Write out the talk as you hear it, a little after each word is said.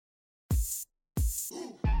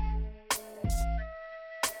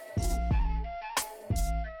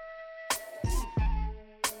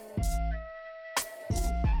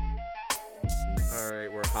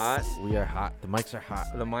hot. We are hot. The mics are hot.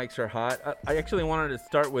 The mics are hot. I actually wanted to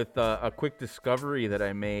start with a quick discovery that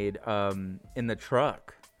I made in the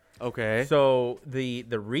truck. Okay. So the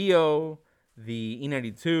Rio, the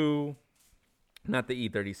E92, not the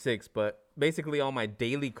E36, but basically all my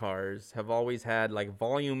daily cars have always had like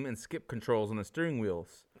volume and skip controls on the steering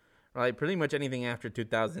wheels. Right, pretty much anything after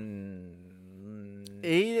 2008,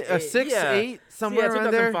 8, somewhere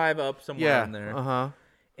around there. 2005 up somewhere in there.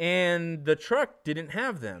 And the truck didn't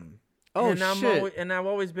have them. Oh, and shit. I've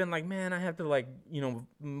always been like, man, I have to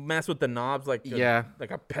mess with the knobs like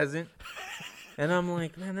a peasant. And I'm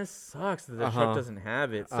like, man, this sucks that the truck doesn't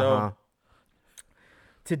have it. So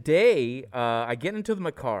today, I get into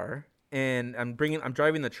my car and I'm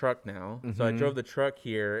driving the truck now. So I drove the truck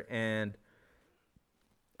here and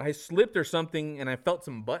I slipped or something, and I felt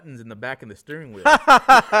some buttons in the back of the steering wheel.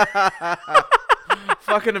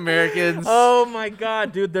 Fucking Americans. Oh, my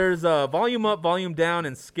God, dude. There's volume up, volume down,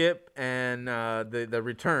 and skip, and the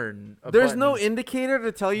return. There's no indicator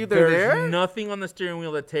to tell you they're there? There's nothing on the steering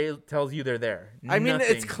wheel that tells you they're there. I mean,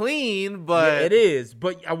 it's clean, but... Yeah, it is,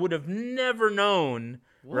 but I would have never known...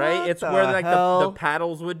 Right, it's where like the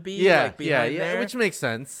paddles would be. Yeah, there. which makes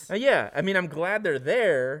sense. Yeah, I mean, I'm glad they're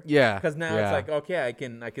there. Yeah, because now it's like okay, I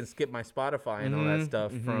can skip my Spotify and all that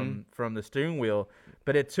stuff from the steering wheel.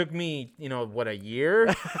 But it took me, a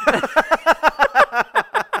year.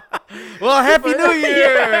 Well, Happy New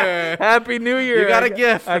Year! Happy New Year! You got a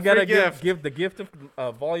gift. I got a gift. The gift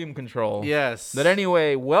of volume control. Yes. But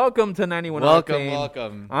anyway, welcome to 91 Octane.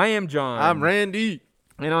 Welcome. I am Jon. I'm Randy.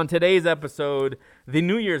 And on today's episode, the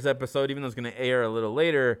New Year's episode, even though it's going to air a little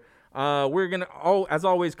later, we're going to, as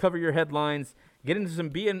always, cover your headlines, get into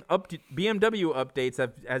some BMW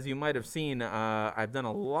updates. As you might have seen, I've done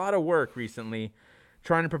a lot of work recently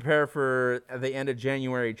trying to prepare for the end of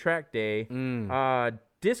January track day.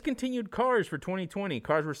 Discontinued cars for 2020.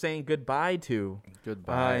 Cars we're saying goodbye to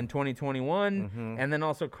in 2021. And then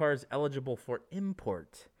also cars eligible for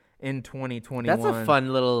import in 2021. That's a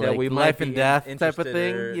fun little life and death type of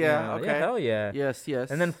thing. Okay. Yeah, hell yeah. Yes.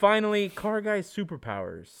 And then finally, Car Guy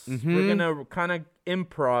Superpowers. We're going to kind of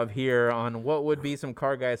improv here on what would be some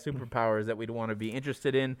Car Guy superpowers that we'd want to be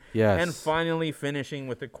interested in. Yes. And finally finishing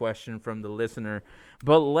with a question from the listener.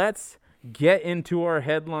 But let's get into our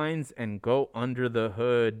headlines and go under the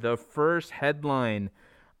hood. The first headline.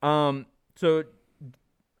 So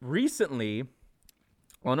recently...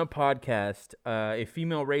 on a podcast, a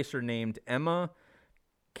female racer named Emma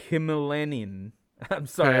Kimelenin. I'm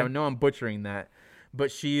sorry, I know I'm butchering that,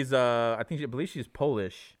 but she's I believe she's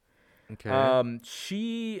Polish. Okay.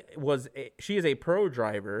 She is a pro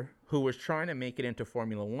driver who was trying to make it into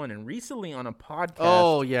Formula One, and recently on a podcast,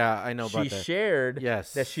 oh yeah, I know about that. She shared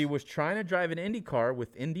that she was trying to drive an Indy car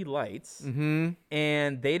with Indy lights,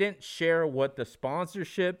 and they didn't share what the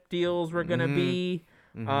sponsorship deals were going to be.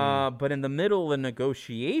 But in the middle of the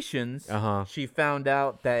negotiations, she found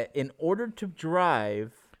out that in order to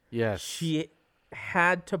drive, she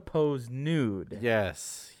had to pose nude.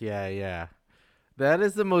 Yes. Yeah. That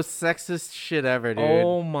is the most sexist shit ever, dude.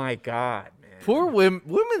 Oh, my God, man. Poor women,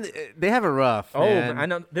 they have it rough, man. I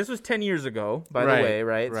know. This was 10 years ago, by the way,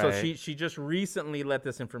 right? So she just recently let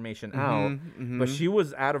this information out, but she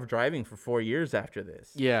was out of driving for 4 years after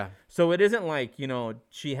this. Yeah. So it isn't like,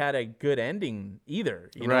 she had a good ending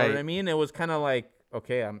either. You know what I mean? It was kind of like,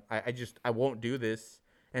 okay, I won't do this.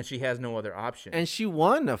 And she has no other option. And she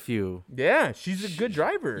won a few. Yeah, she's a good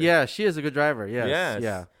driver. Yeah, she is a good driver. Yes.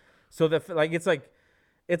 Yeah. So it's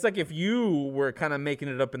like if you were kind of making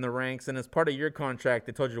it up in the ranks, and as part of your contract,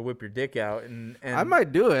 they told you to whip your dick out, and I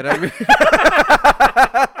might do it. I mean,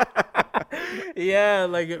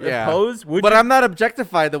 pose. But I'm not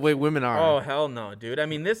objectified the way women are. Oh hell no, dude. I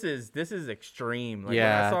mean, this is extreme. Like, when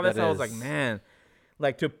I saw this, I was like, man,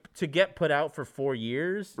 like to get put out for 4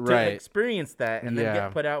 years, to experience that, and then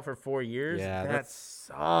get put out for 4 years. Yeah, that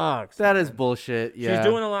sucks. That is bullshit. Yeah, she's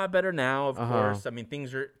doing a lot better now, of course. I mean,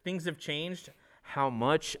 things have changed. How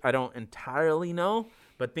much, I don't entirely know,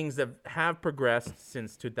 but things have progressed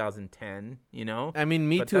since 2010, I mean,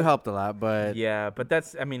 Me Too helped a lot, but... Yeah, but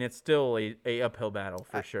it's still a uphill battle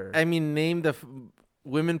for sure. I mean, name the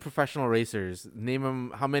women professional racers. Name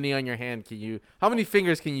them. How many on your hand how many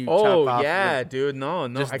fingers can you chop off? Oh, yeah, dude, no.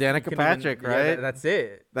 Just Danica Patrick, right? Yeah, that's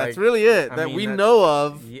it. That's really it we know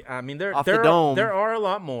of. Yeah, I mean, there the dome. There are a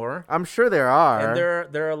lot more. I'm sure there are. And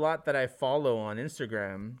there are a lot that I follow on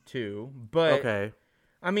Instagram too. But okay.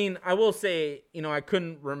 I mean, I will say, I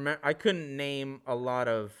couldn't name a lot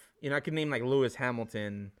of, I could name like Lewis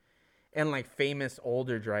Hamilton and like famous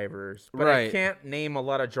older drivers, but I can't name a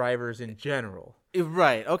lot of drivers in general.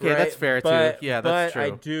 Right. Okay, that's fair too. Yeah, that's true.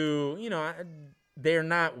 But I do, they're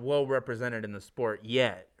not well represented in the sport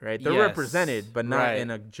yet, right? They're represented, but not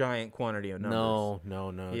in a giant quantity of numbers.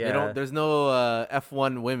 No. Yeah. They don't. There's no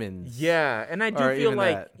F1 women's. Yeah, and I do Or feel even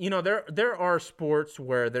like that. there are sports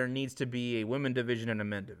where there needs to be a women division and a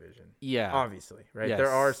men division. Yeah. Obviously, right? Yes. There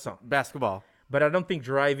are some. Basketball. But I don't think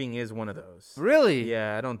driving is one of those. Really?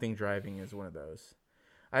 Yeah, I don't think driving is one of those.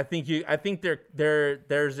 I think there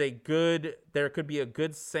could be a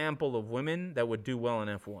good sample of women that would do well in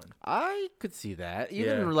F1. I could see that.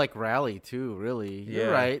 Even like rally too, really. You're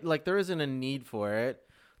right. Like there isn't a need for it.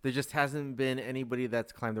 There just hasn't been anybody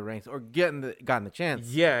that's climbed the ranks or gotten the chance.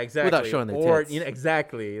 Yeah, exactly. Without showing their tits.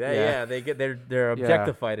 Exactly. They're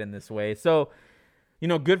objectified in this way. So,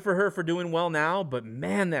 good for her for doing well now, but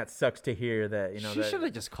man, that sucks to hear that, She should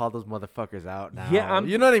have just called those motherfuckers out now. Yeah,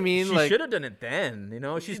 you know what I mean? She should have done it then.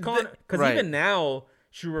 She's calling, because even now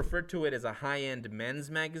she referred to it as a high-end men's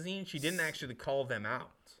magazine. She didn't actually call them out.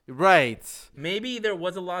 Right. Maybe there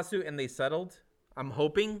was a lawsuit and they settled. I'm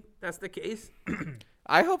hoping that's the case.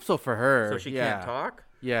 I hope so for her. So she can't talk.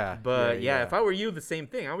 Yeah. But if I were you, the same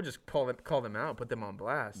thing. I would just call them out, put them on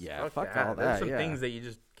blast. Yeah, fuck that. all that. There's some things that you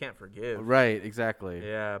just can't forgive. Right, exactly.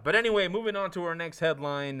 Yeah. But anyway, moving on to our next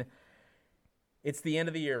headline. It's the end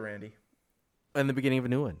of the year, Randy. And the beginning of a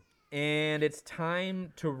new one. And it's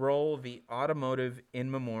time to roll the automotive in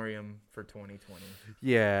memoriam for 2020.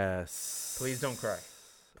 Yes. Please don't cry.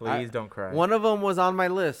 Please don't cry. One of them was on my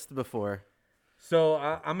list before. So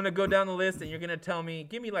I'm going to go down the list and you're going to tell me,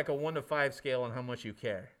 give me like a 1 to 5 scale on how much you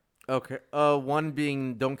care. Okay. 1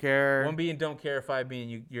 being don't care. 1 being don't care, 5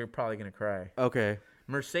 being you're probably going to cry. Okay.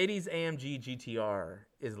 Mercedes AMG GTR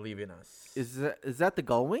is leaving us. Is that the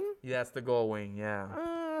Gullwing? Yeah, that's the Gullwing,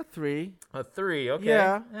 yeah. 3. A 3, okay.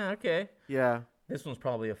 Yeah. Okay. Yeah. This one's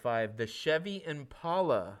probably a 5. The Chevy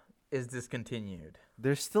Impala is discontinued.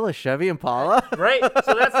 There's still a Chevy Impala? Right?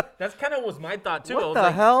 So that's kind of was my thought, too. What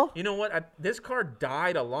the hell? You know what? This car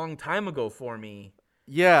died a long time ago for me.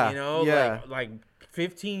 Yeah. Like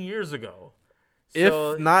 15 years ago.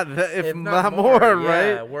 So, if not more, right?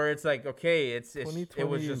 Yeah, where it's like, okay, it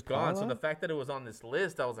was just gone. So the fact that it was on this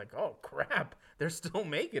list, I was like, oh, crap. They're still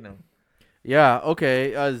making them. Yeah,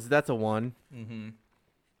 okay. That's a 1. Mm-hmm.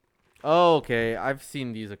 Oh, okay. I've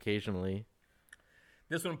seen these occasionally.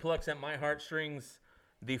 This one plucks at my heartstrings.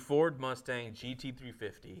 The Ford Mustang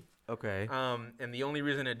GT350. Okay. And the only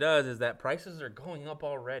reason it does is that prices are going up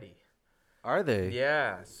already. Are they?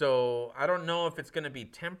 Yeah. So I don't know if it's going to be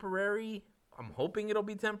temporary. I'm hoping it'll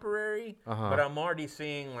be temporary. But I'm already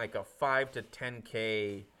seeing like a 5 to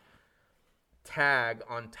 10K tag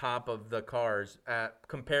on top of the cars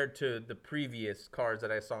compared to the previous cars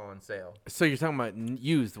that I saw on sale. So you're talking about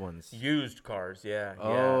used ones? Used cars, yeah.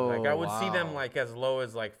 Oh, Like I would see them like as low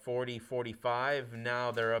as like 40, 45.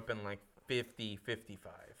 Now they're up in like 50,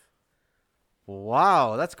 55.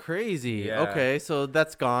 Wow, that's crazy. Yeah. Okay, so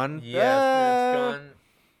that's gone. Yeah, it's gone.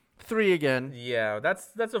 3 again. Yeah,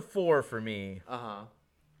 that's a 4 for me. Uh-huh.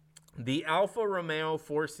 The Alfa Romeo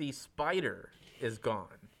 4C Spider is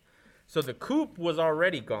gone. So the coupe was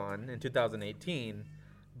already gone in 2018,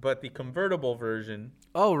 but the convertible version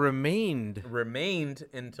remained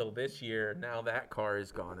until this year. Now that car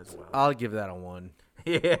is gone as well. I'll give that a 1.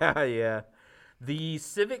 Yeah. The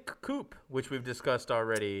Civic Coupe, which we've discussed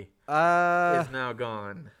already, is now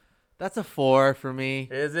gone. That's a 4 for me.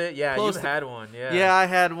 Is it? Yeah, you've had one. Yeah. Yeah, I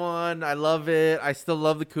had one. I love it. I still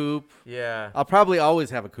love the coupe. Yeah. I'll probably always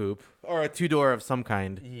have a coupe or a 2-door of some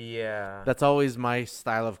kind. Yeah. That's always my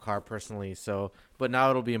style of car personally. So, but now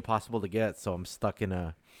it'll be impossible to get. So I'm stuck in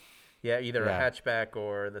a. Yeah, either a hatchback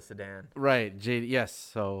or the sedan. Right. Yes.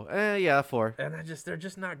 So, 4. And they're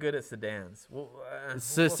just not good at sedans.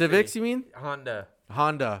 Civics, you mean? Honda.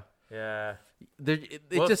 Yeah. It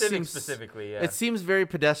just Civic seems specifically, yeah. It seems very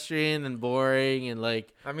pedestrian and boring and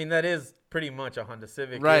like. I mean, that is pretty much a Honda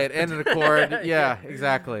Civic, right? And an Accord, yeah,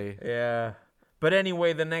 exactly. Yeah, but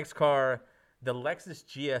anyway, the next car, the Lexus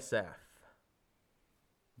GSF.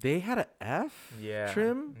 They had an F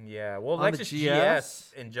trim. Yeah, well, Lexus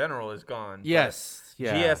GS in general is gone. Yes,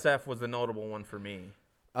 yeah. GSF was the notable one for me.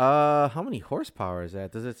 How many horsepower is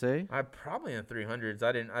that? Does it say? I probably in 300s.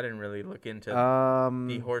 I didn't really look into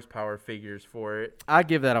the horsepower figures for it. I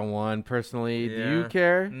give that a 1 personally. Yeah. Do you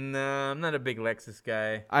care? No, I'm not a big Lexus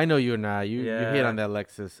guy. I know you're not. You hit on that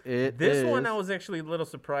Lexus. This one I was actually a little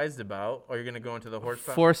surprised about. Or you're gonna go into the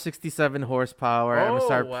horsepower? 467 horsepower,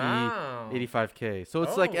 MSRP, wow. 85K. So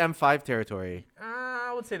it's like M5 territory.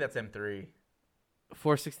 I would say that's M3.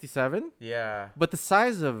 467? Yeah. But the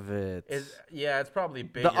size of it. It's probably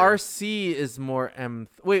bigger. The RC is more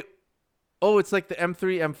Wait. Oh, it's like the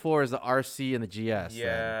M3, M4 is the RC and the GS.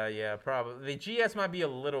 Yeah, probably. The GS might be a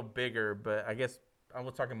little bigger, but I guess I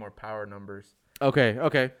was talking more power numbers. Okay.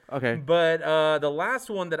 But the last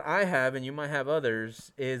one that I have, and you might have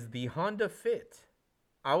others, is the Honda Fit.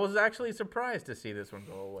 I was actually surprised to see this one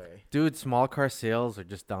go away. Dude, small car sales are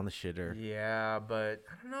just down the shitter. Yeah, but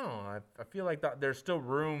I don't know. I feel like there's still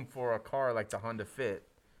room for a car like the Honda Fit.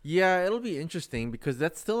 Yeah, it'll be interesting because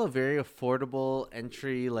that's still a very affordable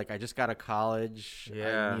entry. Like, I just got out of college.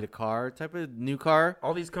 Yeah. I need a car type of new car.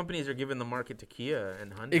 All these companies are giving the market to Kia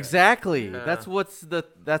and Hyundai. Exactly. Yeah. That's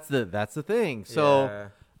the thing. So,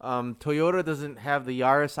 Toyota doesn't have the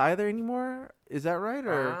Yaris either anymore. Is that right?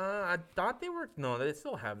 Or I thought they were. No, they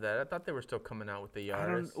still have that. I thought they were still coming out with the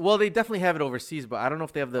Yaris. Well, they definitely have it overseas, but I don't know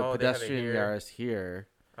if they have the Oh, they have it pedestrian here. Yaris here.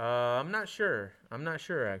 I'm not sure.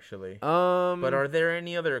 actually. But are there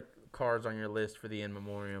any other cars on your list for the in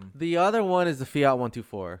memoriam? The other one is the Fiat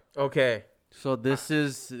 124. Okay. So it's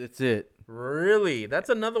it. Really? That's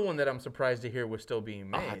another one that I'm surprised to hear was still being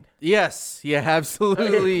made. Yes. Yeah,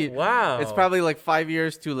 absolutely. Wow. It's probably like 5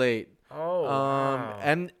 years too late. Oh, wow.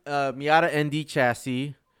 And Miata ND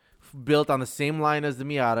chassis built on the same line as the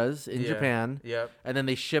Miatas in Japan. Yep. And then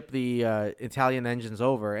they ship the Italian engines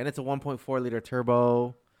over, and it's a 1.4 liter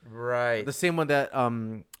turbo. Right. The same one that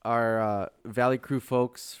our Valley Crew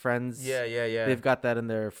folks, friends. Yeah. They've got that in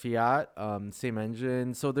their Fiat, same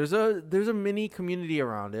engine. So there's a mini community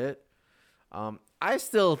around it. I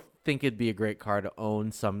still think it'd be a great car to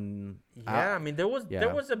own some. Yeah, I mean there was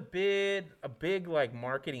a big like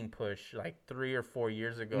marketing push like 3 or 4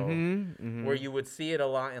 years ago where you would see it a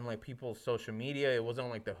lot in like people's social media. It was on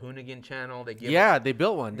like the Hoonigan channel. They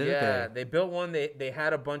built one, didn't they? Yeah, they built one. They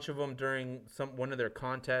had a bunch of them during one of their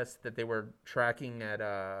contests that they were tracking at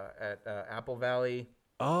Apple Valley.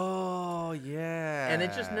 Oh yeah. And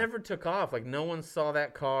it just never took off. Like no one saw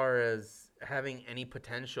that car as having any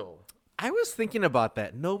potential. I was thinking about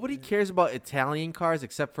that. Nobody cares about Italian cars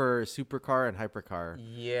except for supercar and hypercar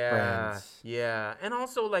brands. Yeah. And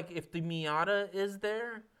also, like, if the Miata is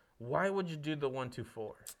there, why would you do the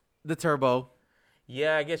 124? The turbo.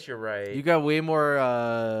 Yeah, I guess you're right. You got way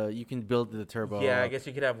more. You can build the turbo. Yeah, I guess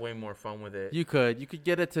you could have way more fun with it. You could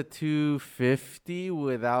get it to 250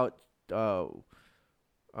 without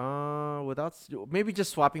maybe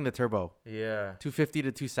just swapping the turbo. Yeah. 250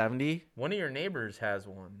 to 270. One of your neighbors has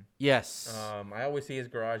one. Yes. I always see his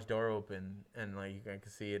garage door open and like I can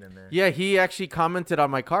see it in there. Yeah, he actually commented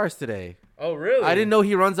on my cars today. Oh, really? I didn't know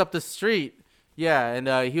he runs up the street. Yeah, and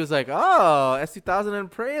he was like, "Oh, S2000 and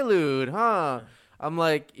Prelude, huh?" I'm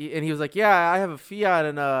like, and he was like, "Yeah, I have a Fiat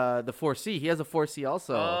and the 4C. He has a 4C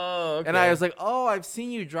also." Oh, okay. And I was like, "Oh, I've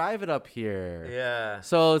seen you drive it up here." Yeah.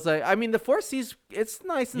 So it's like, I mean, the 4C's it's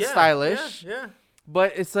nice and stylish. Yeah.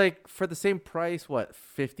 But it's like for the same price, what,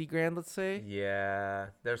 50 grand, let's say? Yeah.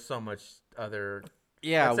 There's so much other.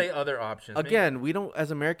 Yeah. Let's say other options. Again, we don't,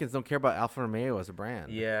 as Americans, don't care about Alfa Romeo as a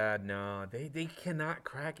brand. Yeah, no, they cannot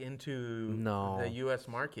crack into the U.S.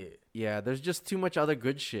 market. Yeah, there's just too much other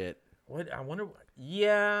good shit. What I wonder.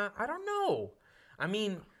 Yeah, I don't know. I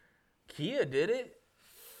mean, Kia did it.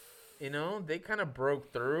 You know, they kind of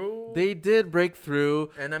broke through. They did break through.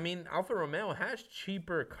 And I mean, Alfa Romeo has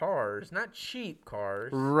cheaper cars, not cheap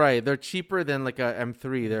cars. Right, they're cheaper than like a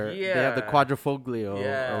M3. They have the Quadrifoglio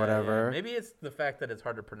or whatever. Yeah. Maybe it's the fact that it's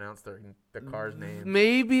hard to pronounce the car's name.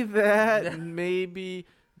 Maybe that. Maybe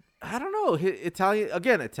I don't know.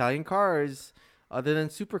 Italian cars. Other than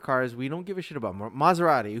supercars, we don't give a shit about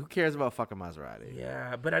Maserati. Who cares about fucking Maserati?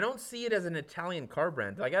 Yeah, but I don't see it as an Italian car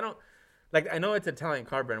brand. Like I know it's an Italian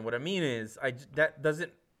car brand. What I mean is, it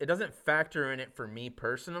doesn't factor in it for me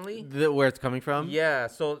personally. Where it's coming from? Yeah,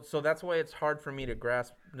 so that's why it's hard for me to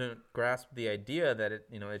grasp the idea that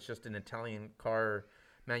it's just an Italian car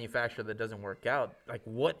manufacturer that doesn't work out. Like,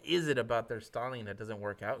 what is it about their styling that doesn't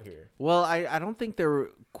work out here? Well, I don't think their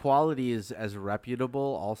quality is as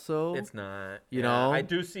reputable. Also, it's not. You know, I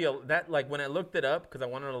do see that. Like when I looked it up because I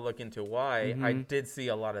wanted to look into why, I did see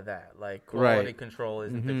a lot of that. Like quality control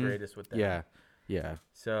isn't the greatest with them. Yeah.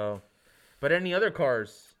 So, but any other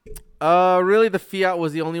cars? Really, the Fiat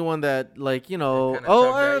was the only one that, like, there's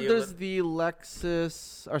the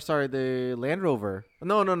Lexus, or sorry, the Land Rover.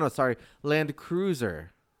 No, sorry, Land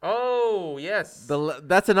Cruiser. Oh, yes.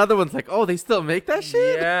 That's another one's like, oh, they still make that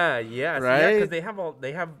shit? Yeah, right? Yeah, because they have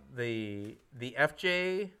the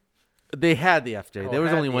FJ. They had the FJ. There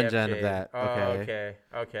was only one FJ. gen of that.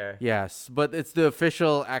 Okay. Yes, but it's the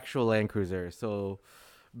official actual Land Cruiser. So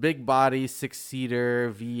big body,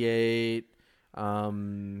 6-seater, V8.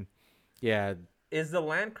 Yeah. Is the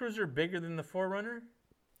Land Cruiser bigger than the 4Runner?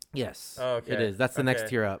 Yes. Oh, okay. It is. That's the next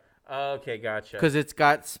tier up. Okay, gotcha. Because it's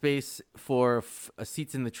got space for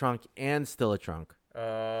seats in the trunk and still a trunk.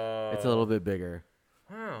 Oh. It's a little bit bigger.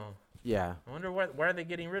 Wow. Yeah. I wonder why are they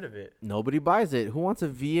getting rid of it? Nobody buys it. Who wants a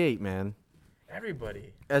V8, man?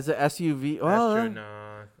 Everybody. As a SUV? That's Well, true.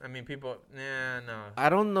 No, I mean people. No. I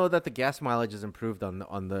don't know that the gas mileage is improved on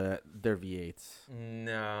their V8s.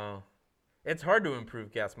 No, it's hard to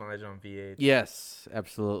improve gas mileage on V8. Yes,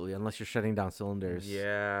 absolutely. Unless you're shutting down cylinders.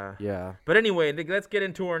 Yeah. Yeah. But anyway, let's get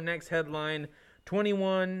into our next headline.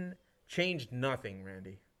 21 changed nothing,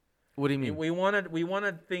 Randy. What do you mean? We want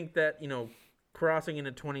to think that, crossing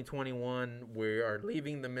into 2021, we are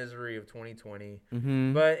leaving the misery of 2020.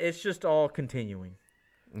 Mm-hmm. But it's just all continuing.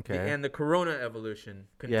 Okay. And the corona evolution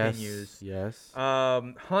continues. Yes.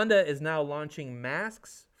 Honda is now launching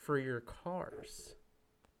masks for your cars.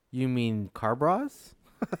 You mean car bras?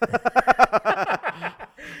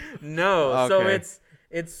 No. Okay. So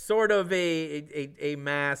it's sort of a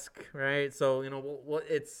mask, right? So,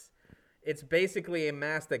 it's basically a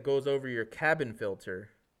mask that goes over your cabin filter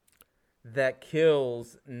that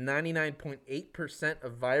kills 99.8%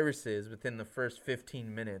 of viruses within the first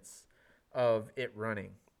 15 minutes of it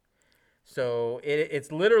running. So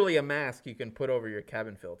it's literally a mask you can put over your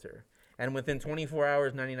cabin filter. And within 24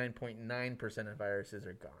 hours, 99.9% of viruses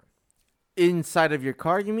are gone. Inside of your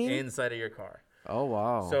car, you mean? Inside of your car. Oh,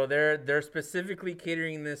 wow. So they're specifically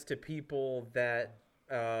catering this to people that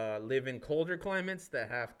live in colder climates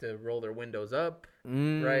that have to roll their windows up,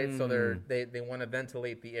 right? So they want to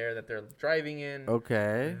ventilate the air that they're driving in.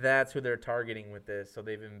 Okay. That's who they're targeting with this. So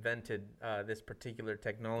they've invented this particular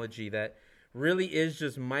technology that really is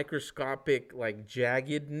just microscopic, like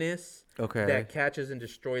jaggedness that catches and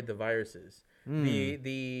destroyed the viruses.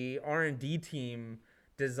 The R&D team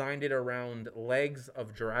designed it around legs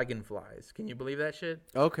of dragonflies. Can you believe that shit?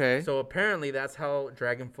 Okay. So apparently that's how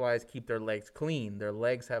dragonflies keep their legs clean. Their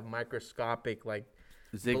legs have microscopic, like,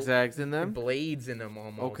 zigzags in them? blades in them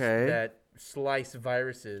almost Okay. that slice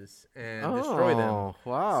viruses and destroy them. Oh,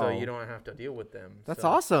 wow. So you don't have to deal with them. That's So,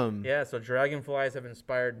 awesome. Yeah, so dragonflies have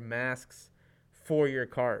inspired masks for your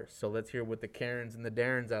cars. So let's hear what the Karens and the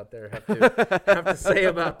Darrens out there have to say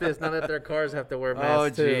about this. Now that their cars have to wear masks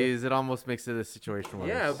Oh, too. jeez. It almost makes it a situation worse.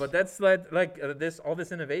 Yeah, but that's like all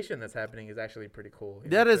this innovation that's happening is actually pretty cool.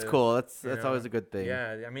 That is cool. That's know, always a good thing.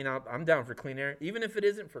 Yeah, I mean, I'm down for clean air, even if it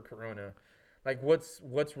isn't for Corona. Like, what's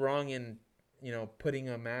wrong in putting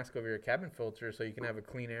a mask over your cabin filter so you can have a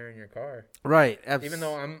clean air in your car? Right. Even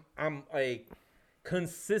though I'm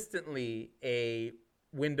consistently a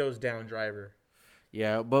windows down driver.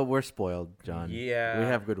 Yeah, but we're spoiled, John. Yeah. We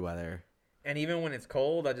have good weather. And even when it's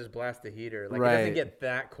cold, I just blast the heater. Like, Right. it doesn't get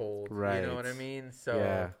that cold. Right. You know what I mean? So,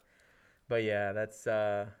 Yeah. But yeah, that's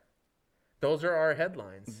those are our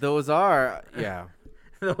headlines. Those are, yeah.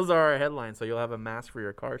 Those are our headlines. So you'll have a mask for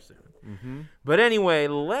your car soon. Mm-hmm. But anyway,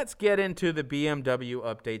 let's get into the BMW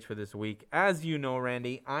updates for this week. As you know,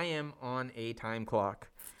 Randy, I am on a time clock,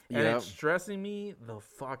 and Yep. it's stressing me the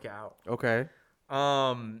fuck out. Okay.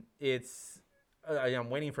 I'm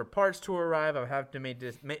waiting for parts to arrive. I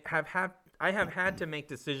have had to make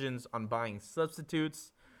decisions on buying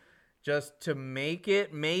substitutes just to make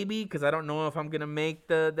it, maybe, because I don't know if I'm gonna make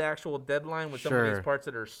the actual deadline with some of these parts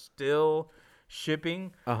that are still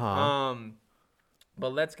shipping.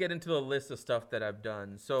 But let's get into the list of stuff that I've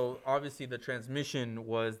done. So obviously the transmission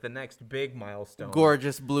was the next big milestone.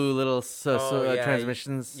 Gorgeous blue little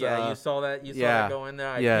transmissions. You saw that. You saw that go in there.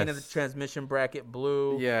 I painted the transmission bracket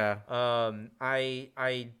blue. Yeah.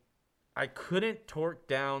 I couldn't torque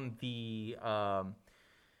down the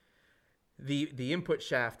input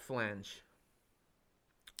shaft flange.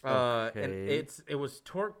 And it was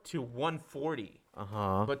torqued to 140.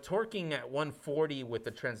 But torquing at 140 with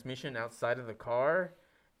the transmission outside of the car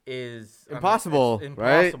is impossible, it's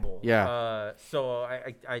impossible. Right? Yeah. So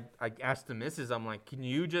I asked the missus, I'm like, can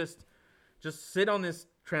you just sit on this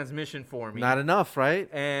transmission for me? Not enough, right?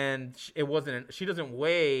 And it wasn't. She doesn't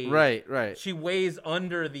weigh. Right. She weighs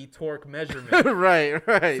under the torque measurement. right.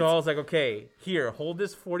 So I was like, okay, here, hold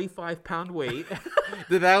this 45-pound weight.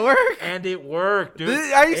 Did that work? And it worked, dude.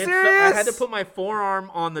 Are you serious? I had to put my forearm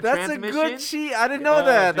on the transmission. That's a good cheat. I didn't know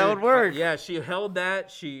that. That would work. Yeah, she held that.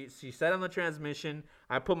 She sat on the transmission.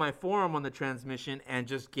 I put my forearm on the transmission and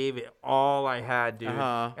just gave it all I had, dude.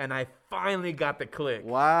 And I finally got the click.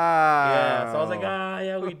 Wow. Yeah. So I was like,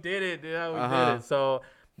 yeah, we did it, dude. Yeah, we did it. So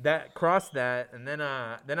that crossed that, and then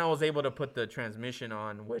I was able to put the transmission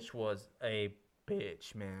on, which was a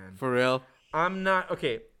bitch, man. For real? I'm not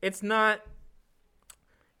okay. It's not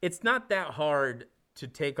that hard to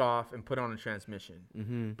take off and put on a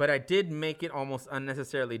transmission, but I did make it almost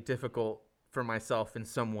unnecessarily difficult for myself in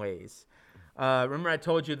some ways. Remember I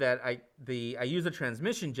told you that I used a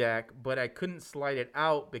transmission jack, but I couldn't slide it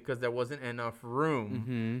out because there wasn't enough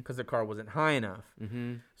room because the car wasn't high enough.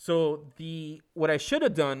 So what I should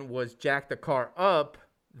have done was jack the car up,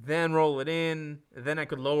 then roll it in, then I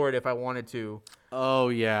could lower it if I wanted to. Oh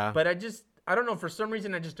yeah. But I don't know, for some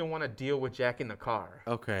reason I just don't want to deal with jacking the car.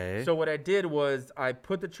 Okay. So what I did was I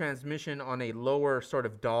put the transmission on a lower sort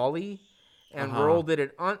of dolly and rolled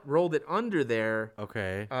it under there.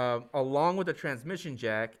 Okay. Along with the transmission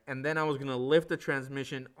jack, and then I was gonna lift the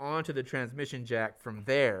transmission onto the transmission jack from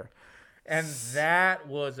there, and that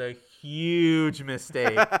was a huge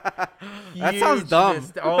mistake. That sounds dumb.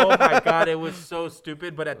 Oh my god, it was so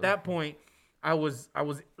stupid. But at that point, I was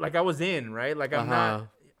in, right? Like I'm not.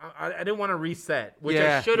 I didn't want to reset, which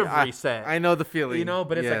I should have reset. I know the feeling.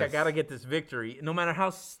 But it's like I gotta get this victory, no matter how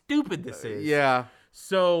stupid this is. Yeah.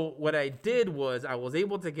 So what I did was I was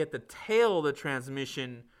able to get the tail of the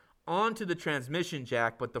transmission onto the transmission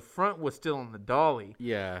jack, but the front was still on the dolly.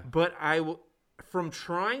 Yeah. But from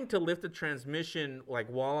trying to lift the transmission like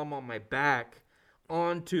while I'm on my back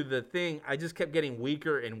onto the thing, I just kept getting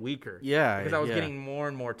weaker and weaker. Yeah. Because I was getting more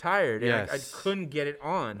and more tired. Yes. And I couldn't get it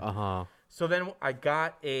on. So then I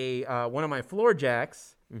got one of my floor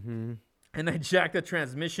jacks. And I jacked the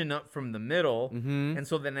transmission up from the middle. And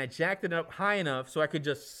so then I jacked it up high enough so I could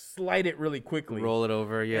just slide it really quickly. Roll it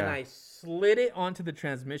over, yeah. And I slid it onto the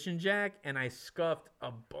transmission jack, and I scuffed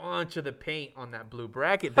a bunch of the paint on that blue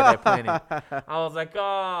bracket that I planted. I was like,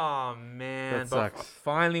 oh, man. That sucks.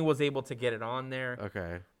 Finally was able to get it on there.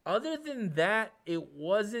 Okay. Other than that, it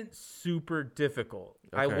wasn't super difficult.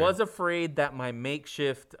 Okay. I was afraid that my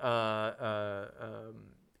makeshift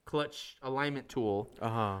clutch alignment tool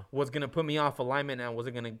was going to put me off alignment and I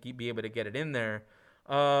wasn't going to be able to get it in there.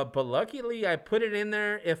 But luckily, I put it in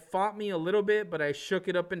there. It fought me a little bit, but I shook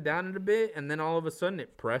it up and down a bit, and then all of a sudden,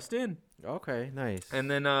 it pressed in. Okay, nice.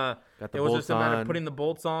 And then it was just a matter of putting the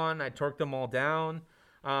bolts on. I torqued them all down.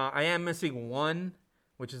 I am missing one,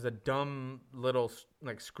 which is a dumb little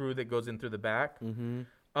like screw that goes in through the back.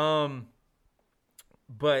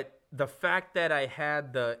 But the fact that I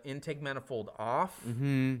had the intake manifold off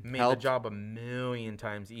made the job a million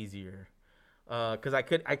times easier. Because I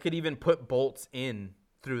could even put bolts in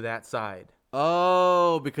through that side.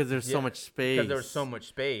 Oh, because there's so much space. Because there's so much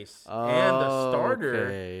space. And the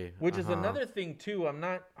starter, which is another thing too.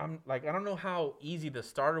 I don't know how easy the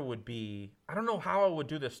starter would be. I don't know how I would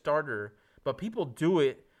do the starter, but people do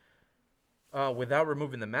it without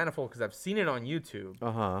removing the manifold because I've seen it on YouTube.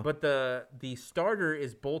 But the starter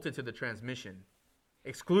is bolted to the transmission,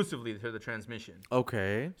 exclusively to the transmission.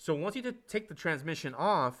 Okay. So once you take the transmission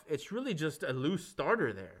off, it's really just a loose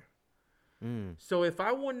starter there. So if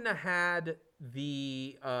I wouldn't have had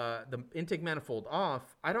the intake manifold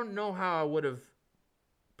off, I don't know how I would have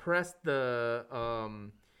pressed the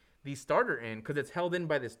starter in because it's held in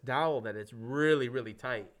by this dowel that is really, really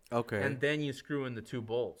tight. Okay. And then you screw in the two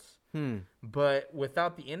bolts. But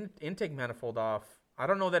without the intake manifold off, I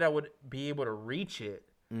don't know that I would be able to reach it.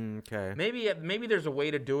 Okay. Maybe there's a way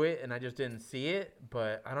to do it and I just didn't see it,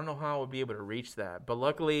 but I don't know how I would be able to reach that. But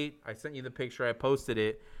luckily, I sent you the picture. I posted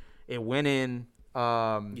it. It went in.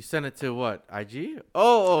 You sent it to what? IG?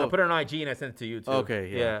 Oh. I put it on IG and I sent it to you too. Okay.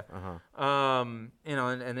 Yeah. And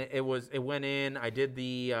it went in. I did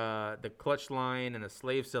the clutch line and the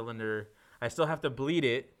slave cylinder. I still have to bleed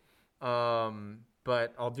it.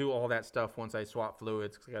 But I'll do all that stuff once I swap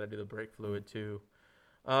fluids because I got to do the brake fluid too.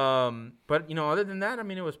 But other than that, I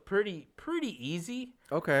mean, it was pretty easy.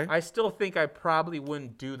 Okay. I still think I probably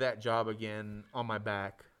wouldn't do that job again on my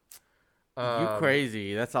back. You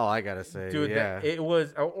crazy. That's all I got to say. Dude, yeah. It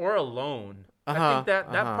was, or alone. I think that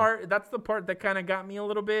part, that's the part that kind of got me a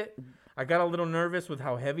little bit. I got a little nervous with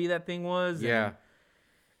how heavy that thing was. Yeah.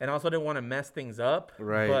 And also didn't want to mess things up.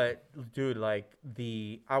 Right. But, dude, I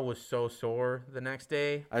was so sore the next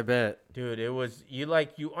day. I bet. Dude, it was,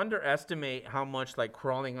 you underestimate how much,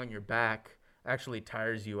 crawling on your back actually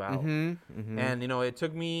tires you out. And, it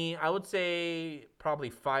took me, I would say, probably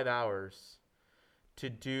 5 hours to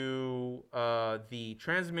do the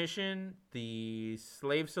transmission, the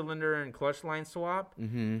slave cylinder and clutch line swap,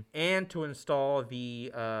 and to install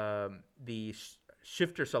the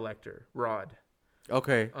shifter selector rod.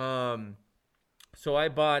 Okay. So I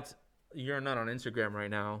bought. You're not on Instagram right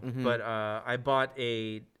now, but I bought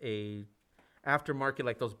a aftermarket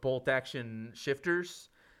like those bolt action shifters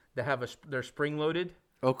that have they're spring loaded.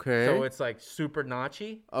 Okay. So it's super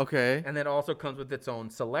notchy. Okay. And then also comes with its own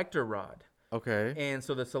selector rod. Okay. And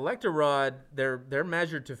so the selector rod, they're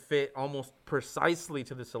measured to fit almost precisely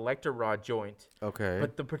to the selector rod joint. Okay.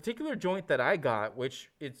 But the particular joint that I got,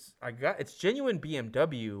 it's genuine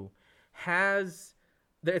BMW,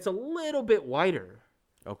 it's a little bit wider.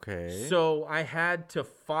 Okay. So I had to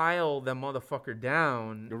file the motherfucker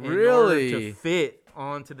down in order Really? to fit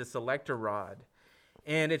onto the selector rod.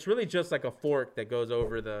 And it's really just like a fork that goes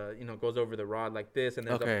over the rod like this, and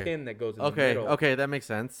there's a pin that goes in the middle. Okay, that makes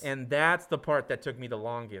sense. And that's the part that took me the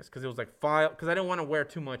longest because it was like because I didn't want to wear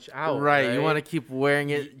too much out. Right, you want to keep wearing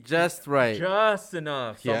it just right. Just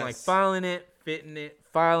enough. So I'm like filing it, fitting it,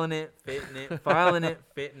 filing it, fitting it, filing it,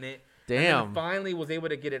 fitting it. Damn. And then finally was able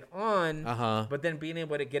to get it on. But then being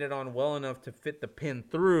able to get it on well enough to fit the pin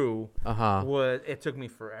through it took me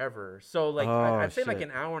forever. So like I'd say like an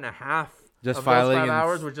hour and a half. Just of filing. Those 5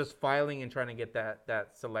 hours were just filing and trying to get that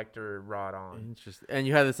selector rod on. Interesting. And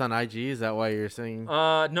you had this on IG? Is that why you're saying?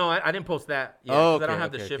 No, I didn't post that yet. Oh, I don't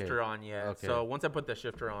have the shifter on yet. Okay. So once I put the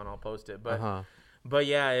shifter on, I'll post it. But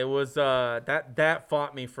yeah, it was that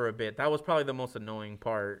fought me for a bit. That was probably the most annoying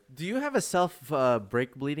part. Do you have a self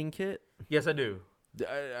brake bleeding kit? Yes, I do.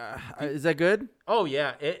 Is that good? Oh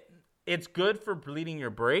yeah, it's good for bleeding your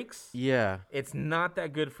brakes. Yeah. It's not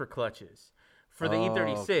that good for clutches. For the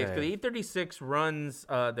E36, because the E36 runs,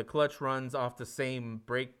 the clutch runs off the same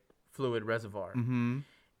brake fluid reservoir. Mm-hmm.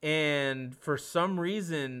 And for some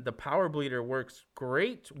reason, the power bleeder works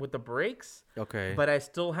great with the brakes. Okay. But I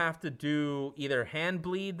still have to do either hand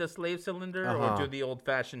bleed the slave cylinder or do the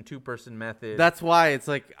old-fashioned two-person method. That's why it's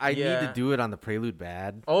like I need to do it on the Prelude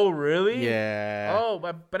bad. Oh, really? Yeah. Oh,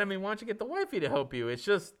 but I mean, why don't you get the wifey to help you? It's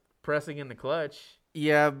just pressing in the clutch.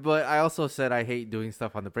 Yeah, but I also said I hate doing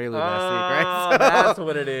stuff on the Prelude last week, right? So, that's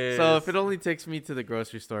what it is. So if it only takes me to the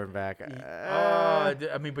grocery store and back.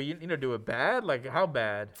 I mean, but you do it bad? Like, how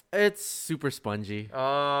bad? It's super spongy.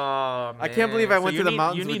 Oh, man. I can't believe I went to the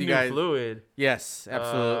mountains with you guys. You need new fluid. Yes,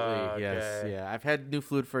 absolutely. Okay. Yes, yeah. I've had new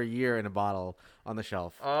fluid for a year in a bottle on the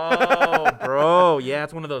shelf. Oh, bro. Yeah,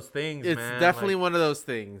 it's one of those things, it's man. definitely like, one of those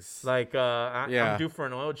things. Like, I'm due for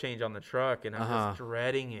an oil change on the truck, and I'm just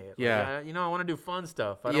dreading it. Yeah. Like, I want to do fun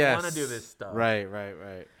stuff. I don't want to do this stuff. Right.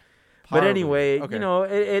 But anyway, it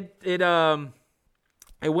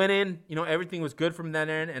went in, everything was good from that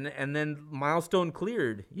end, and then milestone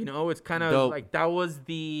cleared. It's kind of like there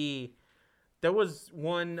was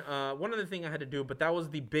one other thing I had to do, but that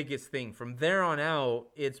was the biggest thing. From there on out,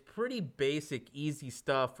 it's pretty basic, easy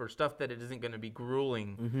stuff or stuff that it isn't going to be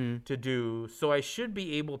grueling to do. So I should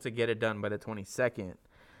be able to get it done by the 22nd.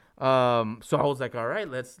 So I was like, all right,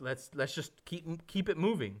 let's just keep it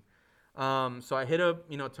moving. So I hit up,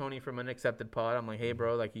 Tony from Unaccepted Pod. I'm like, hey,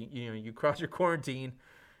 bro, like, you crossed your quarantine.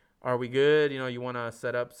 Are we good? You want to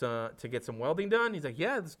set up to get some welding done? He's like,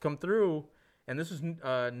 yeah, let's come through. And this was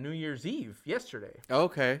New Year's Eve yesterday.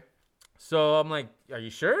 Okay. So I'm like, are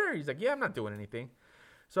you sure? He's like, yeah, I'm not doing anything.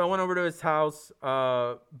 So I went over to his house.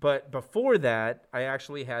 But before that, I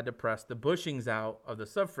actually had to press the bushings out of the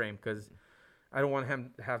subframe because I don't want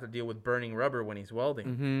him to have to deal with burning rubber when he's welding.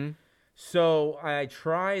 Mm-hmm. So I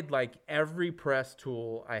tried like every press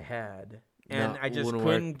tool I had, and I just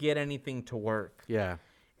couldn't get anything to work. Yeah.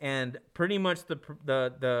 And pretty much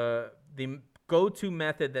the go-to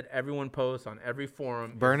method that everyone posts on every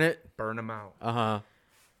forum burn them out.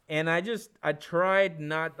 And I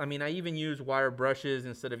tried I even use wire brushes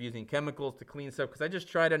instead of using chemicals to clean stuff because I just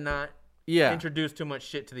try to not introduce too much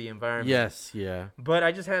shit to the environment. Yes, yeah. But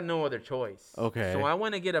I just had no other choice. Okay. So I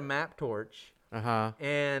went to get a map torch.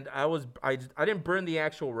 And I didn't burn the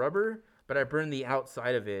actual rubber, but I burned the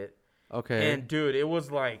outside of it. Okay. And dude, it was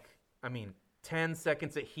like 10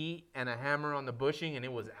 seconds of heat and a hammer on the bushing, and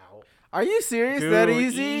it was out. Are you serious? Dude, that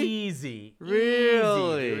easy? Easy.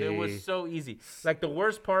 Really? Easy, dude. It was so easy. Like the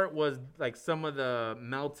worst part was like some of the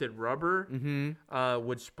melted rubber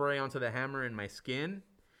would spray onto the hammer in my skin.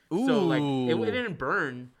 Ooh. So like it didn't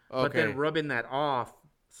burn, but then rubbing that off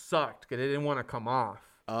sucked because it didn't want to come off.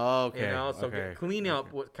 Oh, okay. So clean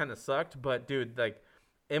up what kind of sucked, but dude, like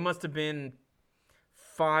it must have been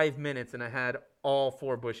 5 minutes and I had all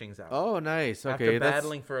 4 bushings out. Oh, nice. Okay. After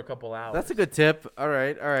battling for a couple hours. That's a good tip. All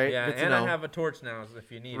right. Yeah, and I have a torch now if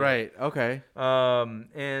you need it. Right. Okay.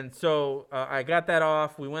 And so I got that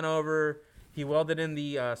off. We went over. He welded in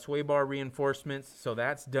the sway bar reinforcements, so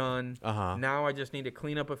that's done. Now I just need to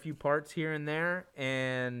clean up a few parts here and there,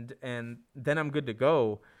 and then I'm good to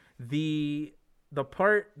go. The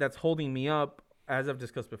part that's holding me up, as I've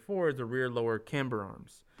discussed before, is the rear lower camber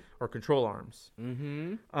arms or control arms.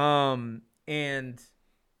 And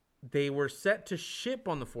they were set to ship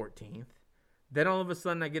on the 14th. Then all of a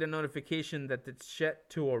sudden I get a notification that it's set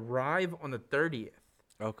to arrive on the 30th.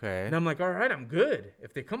 Okay. And I'm like, all right, I'm good.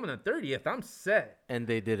 If they come on the 30th, I'm set. And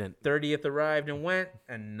they didn't. 30th arrived and went,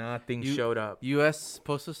 and nothing showed up. U.S.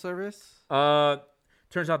 Postal Service?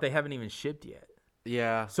 Turns out they haven't even shipped yet.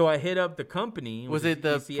 Yeah. So I hit up the company. Was which it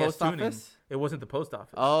is the ECS post Tuning. office? It wasn't the post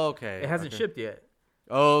office. Oh, okay. It hasn't shipped yet.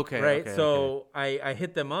 Oh, okay. Right. Okay, so I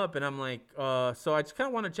hit them up and I'm like, so I just kind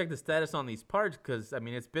of want to check the status on these parts because I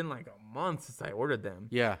mean it's been like a month since I ordered them.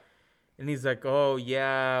 Yeah. And he's like, oh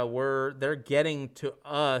yeah, they're getting to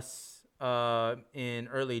us in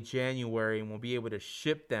early January and we'll be able to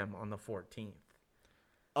ship them on the 14th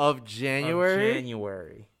Of January. of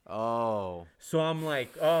January. Oh. So I'm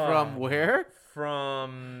like, oh, From where?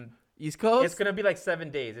 From East Coast. It's gonna be like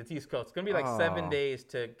 7 days. It's East Coast. It's gonna be like 7 Oh. days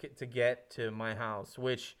to get to my house,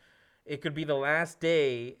 which it could be the last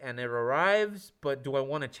day and it arrives. But do I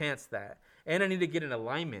want to chance that? And I need to get an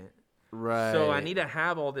alignment. Right. So I need to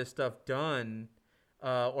have all this stuff done,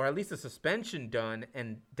 or at least the suspension done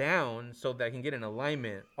and down, so that I can get an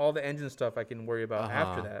alignment. All the engine stuff I can worry about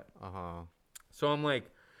after that. So I'm like,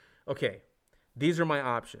 okay, these are my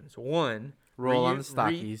options. One, roll on the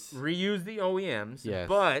stockies. Reuse the OEMs. Yes.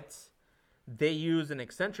 But they use an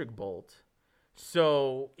eccentric bolt.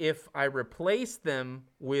 So if I replace them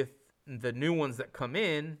with the new ones that come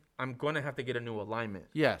in, I'm going to have to get a new alignment.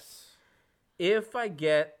 Yes. If I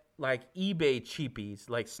get like eBay cheapies,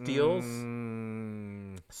 like steel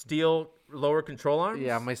lower control arms.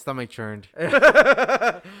 Yeah, my stomach churned. Then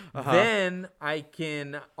I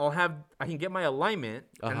can get my alignment,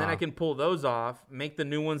 and then I can pull those off, make the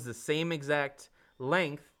new ones the same exact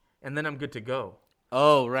length, and then I'm good to go.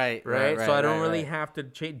 Oh, right. So I don't really have to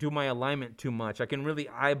do my alignment too much. I can really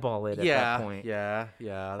eyeball it at that point. Yeah.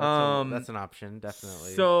 That's an option,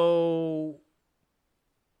 definitely. So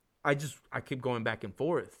I keep going back and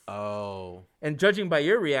forth. Oh. And judging by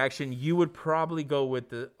your reaction, you would probably go with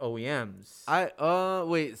the OEMs.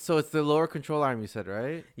 Wait, so it's the lower control arm you said,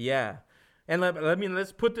 right? Yeah. And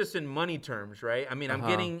let's put this in money terms, right? I mean,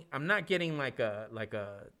 I'm not getting like a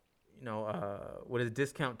what is it,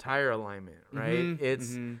 discount tire alignment, right?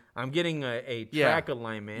 I'm getting a track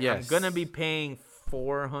alignment. Yes. I'm going to be paying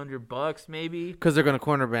 $400 maybe. Because they're going to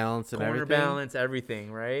corner balance and everything. Corner balance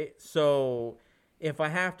everything, right? So if I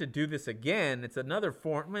have to do this again, it's another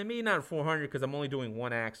maybe not 400 because I'm only doing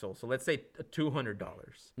one axle. So let's say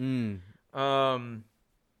 $200.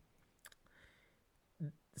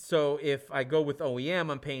 So if I go with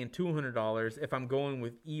OEM, I'm paying $200. If I'm going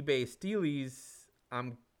with eBay Steelies,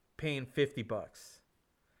 I'm paying $50.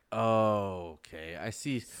 Oh, okay. I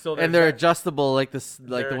see. So and they're adjustable like the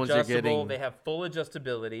ones you're getting. They have full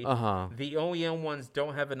adjustability. The OEM ones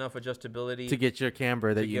don't have enough adjustability to get your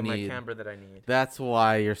camber that you need. To get my camber that I need. That's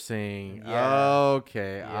why you're saying. Yeah.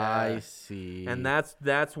 Okay, yeah. I see. And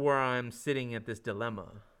that's where I'm sitting at this dilemma.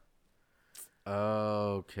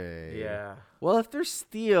 Okay. Yeah. Well, if they're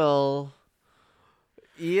steel.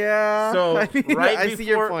 Yeah. So I see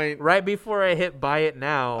your point. Right before I hit buy it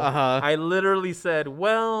now, I literally said,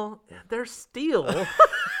 "Well, they're steel."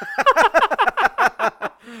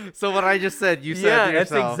 So what I just said, you said to yourself.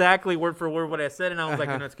 That's exactly word for word what I said, and I was like,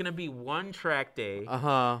 it's gonna be one track day.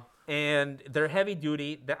 And they're heavy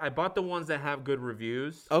duty. I bought the ones that have good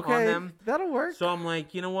reviews on them. That'll work. So I'm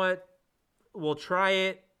like, you know what? We'll try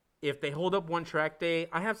it. If they hold up one track day,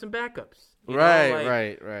 I have some backups.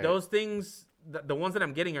 Right. Those things. The ones that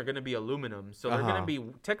I'm getting are going to be aluminum, so they're going to be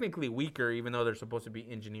technically weaker, even though they're supposed to be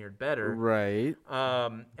engineered better. Right.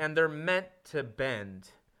 And they're meant to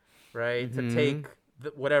bend, right? To take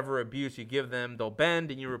whatever abuse you give them, they'll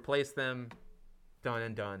bend, and you replace them. Done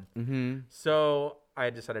and done. So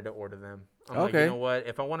I decided to order them. I'm like, you know what?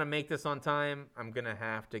 If I want to make this on time, I'm going to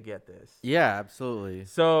have to get this. Yeah, absolutely.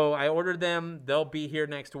 So I ordered them. They'll be here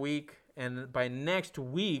next week. And by next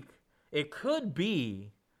week, it could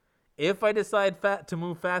be, if I decide to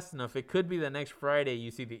move fast enough, it could be the next Friday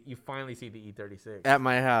you finally see the E36 at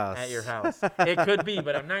my house. At your house. It could be,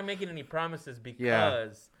 but I'm not making any promises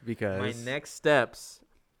because my next steps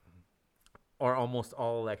are almost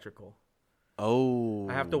all electrical. Oh.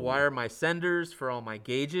 I have to wire my senders for all my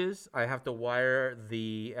gauges. I have to wire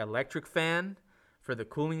the electric fan for the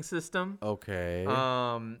cooling system. Okay.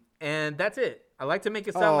 And that's it. I like to make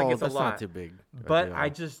it sound like it's a lot. That's not too big. But I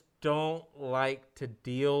just don't like to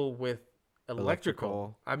deal with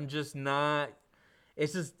electrical. I'm just not.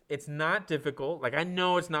 It's not difficult. Like, I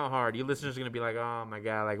know it's not hard. You listeners are going to be like, oh, my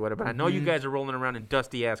God, like, what? But I know you guys are rolling around in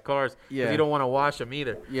dusty-ass cars because you don't want to wash them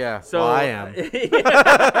either. Yeah, so I am.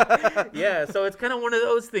 Yeah, so it's kind of one of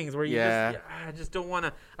those things where I just don't want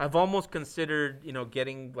to. I've almost considered,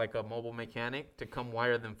 getting, like, a mobile mechanic to come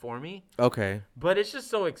wire them for me. Okay. But it's just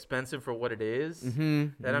so expensive for what it is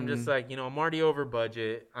that I'm just like, I'm already over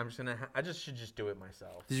budget. I'm just going to I should just do it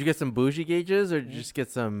myself. Did you get some bougie gauges or did you just get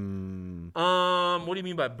some... What do you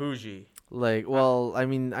mean by bougie? Like, well, I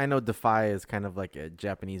mean, I know Defy is kind of like a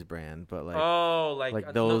Japanese brand, but like,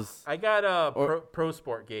 like those. No, I got pro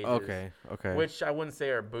sport gauges. Okay. Which I wouldn't say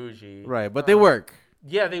are bougie. Right, but they work.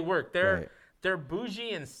 Yeah, they work. Right. They're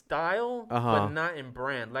bougie in style, but not in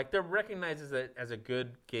brand. Like they're recognized as a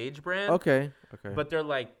good gauge brand. Okay. But they're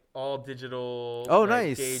like all digital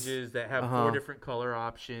nice gauges that have 4 different color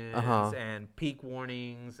options and peak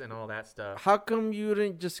warnings and all that stuff. How come you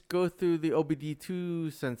didn't just go through the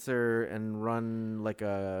OBD2 sensor and run like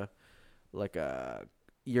a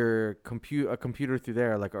computer through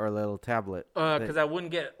there, like our little tablet? Because I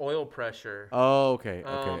wouldn't get oil pressure. Oh, okay.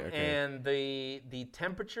 And the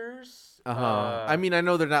temperatures. I mean, I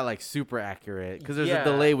know they're not like super accurate because there's a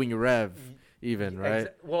delay when you rev, even, right?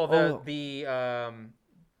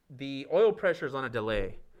 The oil pressure is on a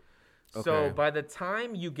delay. So by the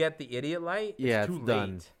time you get the idiot light, it's too late.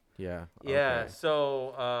 Done. Yeah. Yeah. Okay.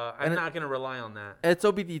 So I'm not gonna rely on that. It's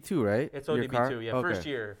OBD2, right? It's OBD2. Yeah. Okay. First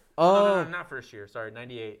year. Oh. No, not first year. Sorry,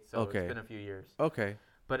 98. So it's been a few years. Okay.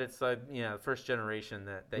 But it's first generation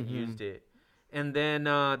that used it. And then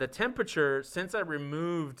the temperature, since I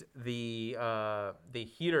removed the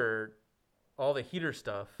heater, all the heater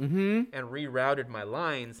stuff, and rerouted my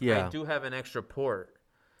lines, I do have an extra port.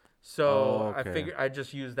 So I figured I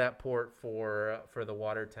just use that port for the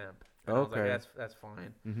water temp. And I was like, that's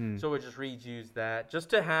fine. So we just reuse that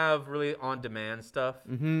just to have really on-demand stuff.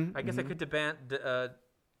 I guess I could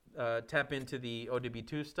tap into the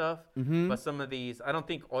ODB2 stuff, but some of these, I don't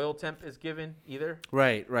think oil temp is given either.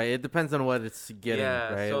 Right. It depends on what it's getting.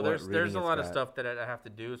 Yeah, right? So there's a lot of stuff that I have to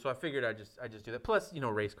do. So I figured I just do that. Plus,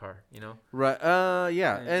 race car, Right.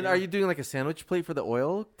 Yeah. And are you doing like a sandwich plate for the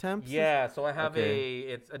oil temps? Yeah. So I have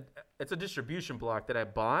it's a distribution block that I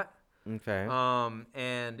bought. Okay.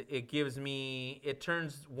 And it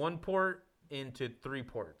turns one port into 3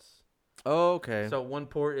 ports. Oh, okay. So one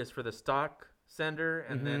port is for the stock sender,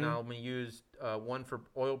 and then I'm gonna use one for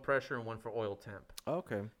oil pressure and one for oil temp.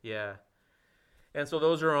 Okay. Yeah. And so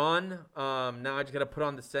those are on. Now I just gotta put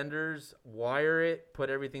on the senders, wire it, put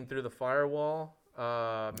everything through the firewall.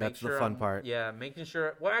 That's the fun part. Yeah, making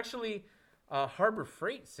sure. Well, actually, Harbor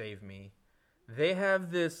Freight saved me. They have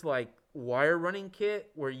this like wire running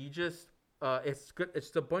kit where you just it's good.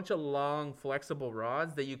 It's a bunch of long flexible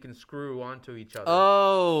rods that you can screw onto each other.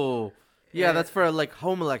 Oh. Yeah, that's for like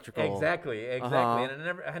home electrical. Exactly. And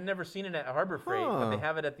I had never seen it at Harbor Freight, but they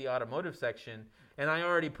have it at the automotive section, and I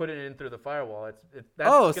already put it in through the firewall.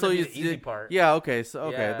 That's gonna be the easy part. Yeah. Okay.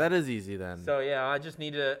 So that is easy then. So yeah,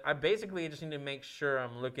 I basically just need to make sure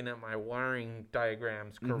I'm looking at my wiring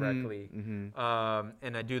diagrams correctly, and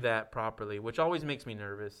I do that properly, which always makes me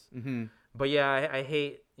nervous. But yeah, I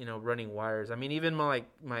hate running wires. I mean, even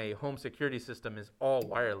my home security system is all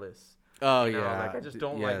wireless. Oh, I just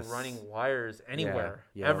don't like running wires anywhere,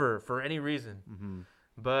 ever, for any reason.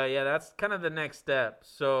 But yeah, that's kind of the next step.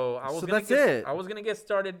 So I was gonna get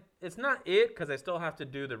started. It's not it, because I still have to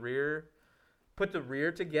do put the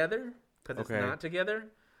rear together, because it's not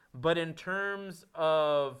together. But in terms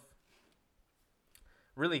of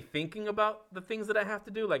really thinking about the things that I have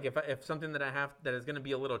to do, like if something that is gonna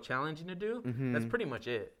be a little challenging to do, that's pretty much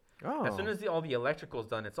it. Oh. As soon as all the electrical's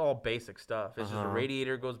done, it's all basic stuff. It's just a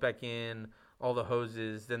radiator goes back in, all the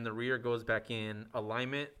hoses, then the rear goes back in,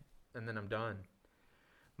 alignment, and then I'm done.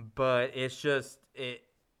 But it's just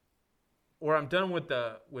I'm done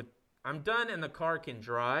I'm done and the car can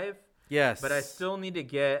drive. Yes. But I still need to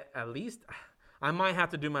get I might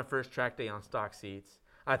have to do my first track day on stock seats.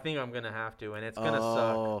 I think I'm going to have to, and it's going to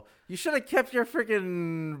suck. You should have kept your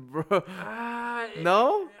freaking...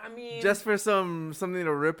 No? I mean... Just for something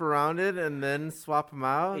to rip around it and then swap them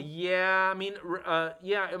out? Yeah, I mean,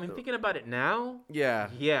 thinking about it now... Yeah.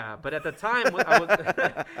 Yeah, but at the time,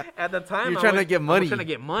 You're trying to get money. I was trying to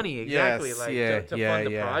get money, exactly, yes, to fund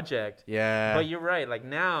the project. Yeah. But you're right, like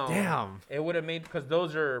now... Damn. It would have made... Because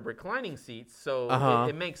those are reclining seats, so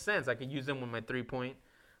it makes sense. I could use them with my 3-point...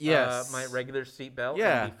 Yes. My regular seat belt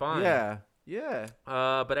and be fine. Yeah.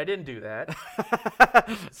 But I didn't do that.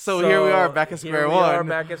 so here we are back at square one. We are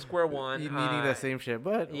back at square one. You needing the same shit,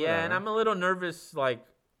 but yeah, and I'm a little nervous, like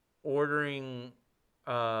ordering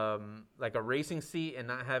like a racing seat and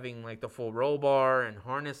not having like the full roll bar and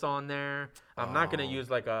harness on there. I'm not gonna use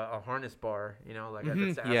like a harness bar,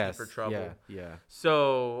 that's asking for trouble. Yeah.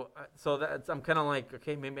 So I'm kind of like,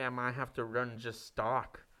 okay, maybe I might have to run just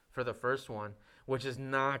stock for the first one, which is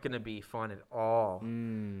not going to be fun at all,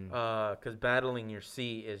 because battling your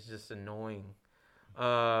seat is just annoying.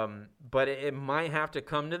 But it might have to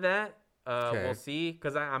come to that. We'll see,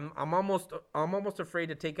 because I'm almost afraid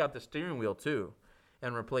to take out the steering wheel too,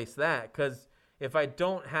 and replace that. Because if I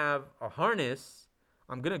don't have a harness,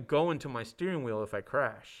 I'm going to go into my steering wheel if I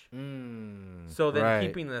crash. So then right.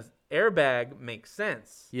 keeping the airbag makes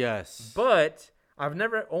sense. Yes. But I've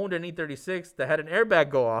never owned an E36 that had an airbag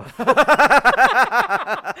go off.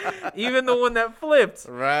 Even the one that flipped.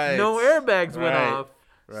 Right. No airbags went Right. off.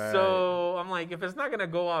 Right. So I'm like, if it's not going to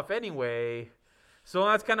go off anyway. So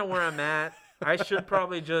that's kind of where I'm at. I should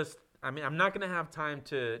probably just, I'm not going to have time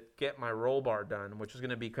to get my roll bar done, which is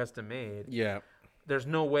going to be custom made. Yeah. There's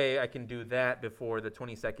no way I can do that before the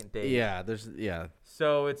 22nd day. Yeah.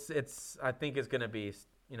 So I think it's going to be,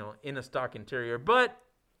 in a stock interior. But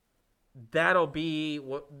that'll be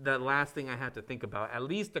the last thing I have to think about. At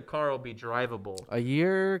least the car will be drivable. A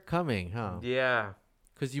year coming, huh? Yeah.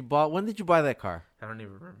 Because when did you buy that car? I don't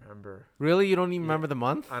even remember. Really? You don't even remember the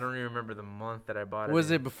month? I don't even remember the month that I bought it.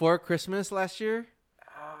 Was it before Christmas last year?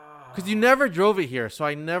 Because you never drove it here, so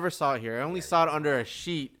I never saw it here. I only saw it under a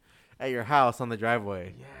sheet at your house on the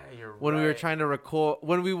driveway. Yeah, you're when right. we were trying to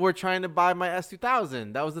when we were trying to buy my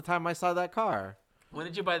S2000. That was the time I saw that car. When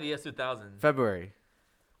did you buy the S2000? February.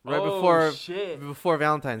 Right before shit. Before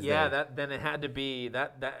Valentine's Day. Yeah, then it had to be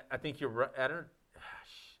that I think you're right. I don't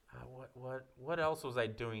what else was I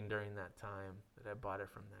doing during that time that I bought it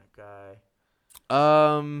from that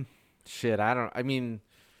guy? Shit, I don't. I mean,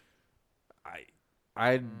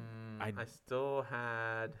 I still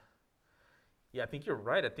had. Yeah, I think you're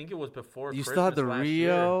right. I think it was before. You Christmas still had the last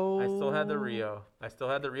Rio. Year. I still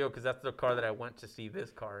had the Rio because that's the car that I went to see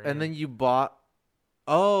this car in. And then you bought.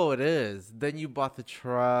 Oh, it is. Then you bought the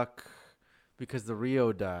truck because the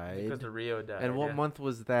Rio died. And what month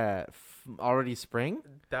was that? Already spring?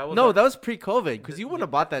 That was pre-COVID because you wouldn't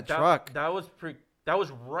have bought that truck. That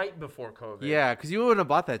was right before COVID. Yeah, because you wouldn't have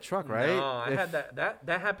bought that truck, right? No, I had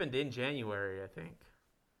that happened in January, I think.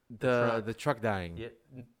 The truck dying. Yeah,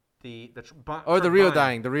 the Rio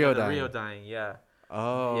dying. The Rio dying. Yeah.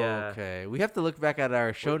 Oh, yeah. Okay. We have to look back at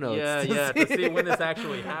our show notes. To see when this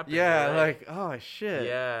actually happened. Yeah, right? like, oh shit.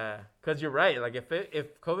 Yeah, because you're right. Like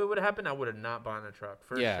if COVID would have happened, I would have not bought a truck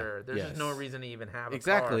for sure. There's just no reason to even have a car.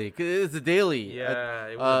 Exactly, because it's a daily. Yeah,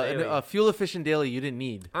 it was a daily. A fuel efficient daily you didn't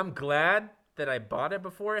need. I'm glad that I bought it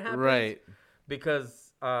before it happened. Right.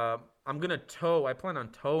 Because I'm gonna tow. I plan on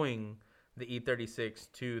towing the E36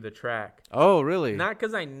 to the track. Oh, really? Not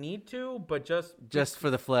because I need to, but just for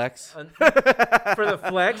the flex. For the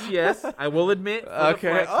flex, yes, I will admit.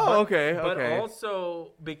 Okay. Okay. But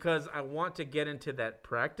also because I want to get into that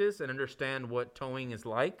practice and understand what towing is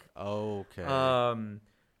like. Okay.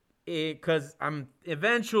 Because I'm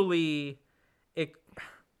eventually,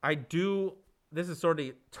 I do. This is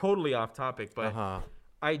totally off topic, but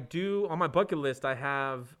I do on my bucket list. I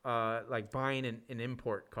have like buying an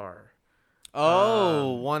import car.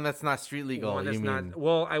 One that's not street legal. One that's not.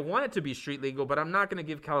 Well, I want it to be street legal, but I'm not going to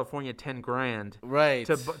give California $10,000 right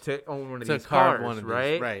to own one of these cars, cars,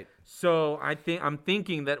 right? Right. So I'm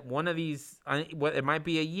thinking that one of these, it might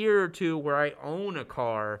be a year or two where I own a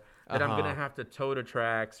car that I'm gonna have to tow to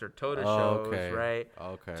tracks or tow to shows, right?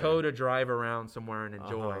 Okay. Tow to drive around somewhere and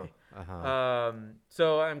enjoy.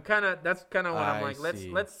 So that's kind of what I'm like.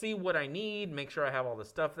 Let's see what I need. Make sure I have all the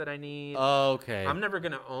stuff that I need. Okay. I'm never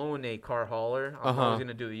gonna own a car hauler. I'm always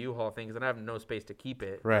gonna do the U-Haul thing because I have no space to keep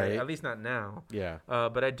it. Right. At least not now. Yeah.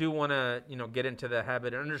 But I do want to get into the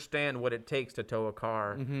habit and understand what it takes to tow a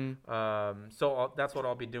car. So that's what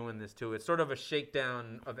I'll be doing this too. It's sort of a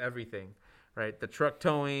shakedown of everything. Right, the truck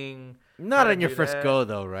towing. Not on your first go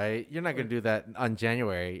though, right? You're not gonna do that on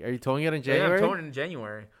January. Are you towing it in January? Yeah, I'm towing it in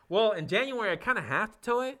January. Well, in January I kind of have to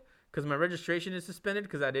tow it because my registration is suspended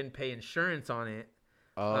because I didn't pay insurance on it.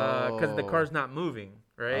 Because the car's not moving,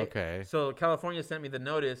 right? Okay. So California sent me the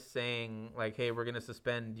notice saying like, hey, we're gonna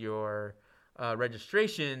suspend your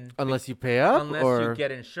registration unless you pay up, unless you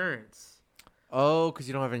get insurance. Oh, because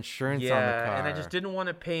you don't have insurance on the car. Yeah, and I just didn't want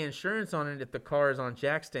to pay insurance on it if the car is on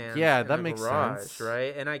jack stands. Yeah, that makes sense.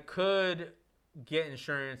 Right? And I could get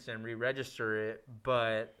insurance and re-register it,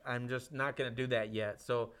 but I'm just not going to do that yet.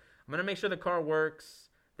 So I'm going to make sure the car works,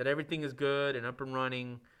 that everything is good and up and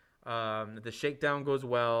running, that the shakedown goes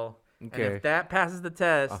well. Okay. And if that passes the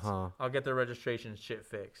test, I'll get the registration shit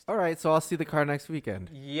fixed. All right, so I'll see the car next weekend.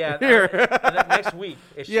 Yeah, next week.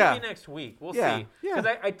 It should be next week. We'll see. Because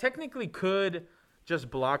I technically could just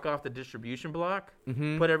block off the distribution block,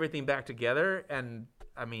 put everything back together, and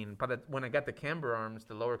I mean, when I got the camber arms,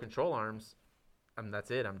 the lower control arms,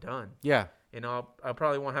 that's it. I'm done. Yeah. I'll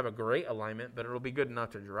probably won't have a great alignment, but it'll be good enough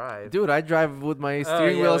to drive. Dude, I drive with my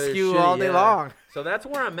steering wheel askew all day long. So that's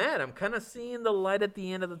where I'm at. I'm kind of seeing the light at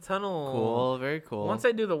the end of the tunnel. Cool, very cool. Once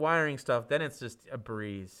I do the wiring stuff, then it's just a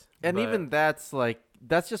breeze. And even that's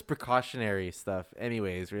just precautionary stuff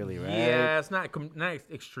anyways, really, right? Yeah, it's not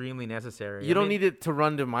extremely necessary. You don't need it to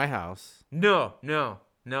run to my house. No, not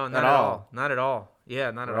at all. Not at all.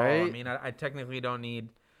 Yeah, not at all. I mean, I technically don't need,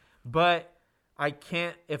 but I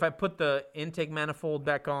can't, if I put the intake manifold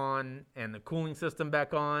back on and the cooling system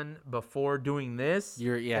back on before doing this,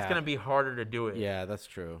 it's going to be harder to do it. Yeah, that's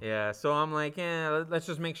true. Yeah, so I'm like, let's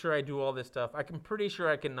just make sure I do all this stuff. I'm pretty sure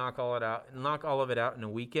I can knock all of it out in a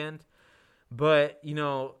weekend. But,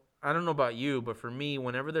 I don't know about you, but for me,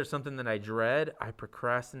 whenever there's something that I dread, I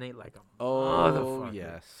procrastinate like a motherfucker.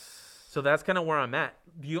 Yes. So that's kind of where I'm at.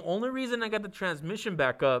 The only reason I got the transmission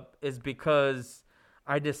back up is because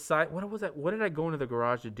I decide, what was that? What did I go into the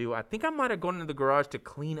garage to do? I think I might have gone into the garage to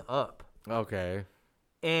clean up. Okay.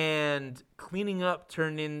 And cleaning up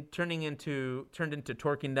turned into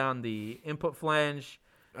torquing down the input flange,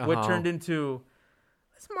 what turned into,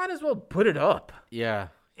 let's might as well put it up. Yeah.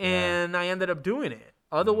 And I ended up doing it.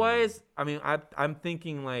 Otherwise, I mean, I'm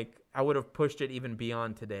thinking like I would have pushed it even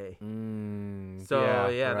beyond today. I mean,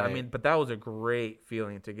 but that was a great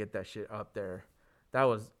feeling to get that shit up there. That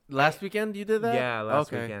was last weekend you did that? Yeah,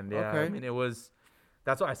 last weekend. Yeah. Okay. I mean,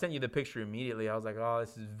 that's why I sent you the picture immediately. I was like, oh,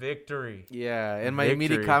 this is victory. Yeah. And my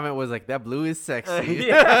immediate comment was like, that blue is sexy.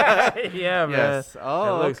 Yeah, man. Yes.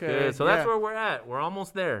 Oh, it looks good. So that's where we're at. We're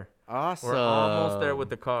almost there. Awesome. We're almost there with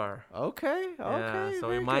the car. Okay. Yeah, so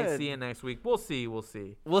we might see it next week. We'll see. We'll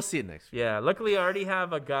see it next week. Yeah. Luckily, I already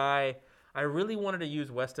have a guy. I really wanted to use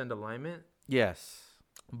West End alignment. Yes.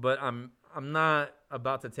 But I'm not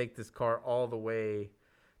about to take this car all the way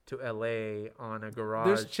to LA on a garage.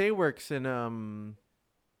 There's Che Works in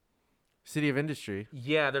City of Industry.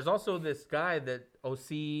 Yeah, there's also this guy that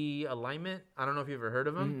OC Alignment. I don't know if you've ever heard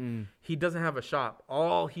of him. Mm-mm. He doesn't have a shop.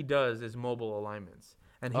 All he does is mobile alignments.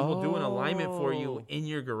 And he will do an alignment for you in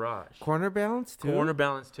your garage. Corner balance too? Corner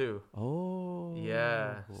balance too. Oh.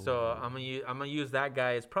 Yeah. So I'm gonna use that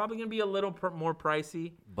guy. It's probably gonna be a little more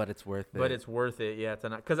pricey, but it's worth it. But it's worth it. Yeah.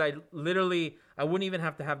 Because I wouldn't even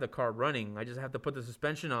have to have the car running. I just have to put the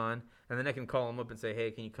suspension on, and then I can call him up and say,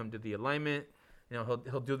 hey, can you come do the alignment?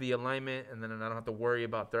 He'll do the alignment, and then I don't have to worry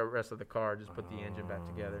about the rest of the car. Just put the engine back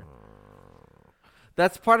together.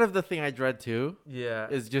 That's part of the thing I dread too. Yeah.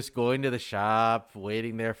 Is just going to the shop,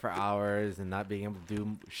 waiting there for hours, and not being able to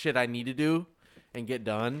do shit I need to do and get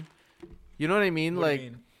done. You know what I mean?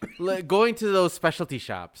 Like going to those specialty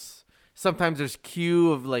shops. Sometimes there's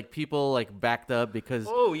queue of like people like backed up because.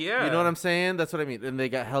 Oh yeah. You know what I'm saying? That's what I mean. And they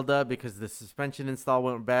got held up because the suspension install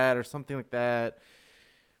went bad or something like that.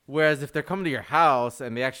 Whereas if they're coming to your house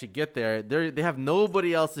and they actually get there, they have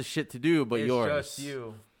nobody else's shit to do but yours. It's just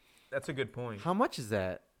you. That's a good point. How much is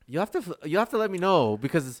that? You have to let me know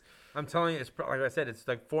because I'm telling you, it's like I said, it's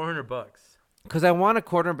like $400. Because I want a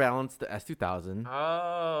quarter balance the S2000.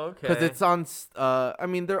 Oh, okay. Because it's on. I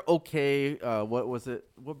mean, they're okay. What was it?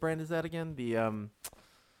 What brand is that again?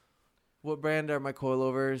 What brand are my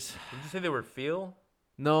coilovers? Did you say they were Feel?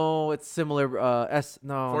 No, it's similar.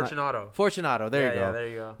 Fortunato. Fortunato. There you go. Yeah, there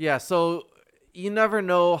you go. Yeah. So. You never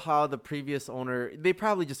know how the previous owner. They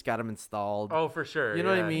probably just got them installed. Oh, for sure. You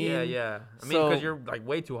know what I mean? Yeah. I mean, because you're like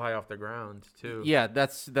way too high off the ground too. Yeah,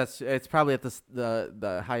 that's. It's probably at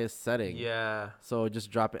the highest setting. Yeah. So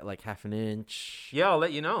just drop it like half an inch. Yeah, I'll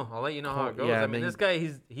let you know. How it goes. Yeah, I mean, this guy,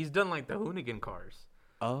 he's done like the Hoonigan cars.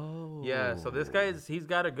 Oh. Yeah. So this he's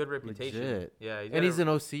got a good reputation. Legit. Yeah. He's an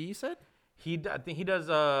OC. You said. I think he does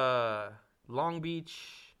Long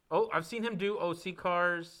Beach. Oh, I've seen him do OC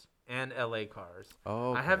cars. And LA cars.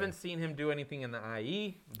 Oh, okay. I haven't seen him do anything in the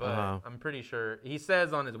IE, but I'm pretty sure he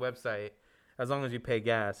says on his website, as long as you pay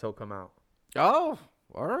gas, he'll come out. Oh,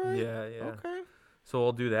 all right. Yeah. Okay. So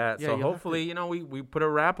we'll do that. Yeah, so hopefully, we put a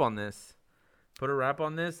wrap on this.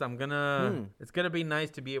 I'm gonna. It's gonna be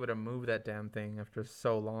nice to be able to move that damn thing after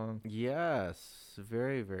so long. Yes,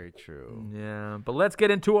 very, very true. Yeah, but let's get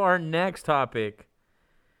into our next topic: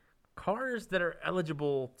 cars that are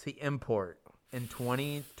eligible to import. In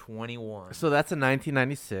 2021. So that's a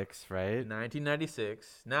 1996, right?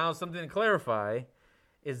 1996. Now, something to clarify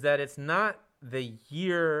is that it's not the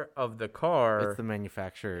year of the car. It's the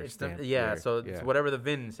manufacturer stamp. So it's whatever the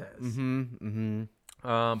VIN says. Mm-hmm.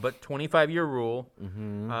 But 25-year rule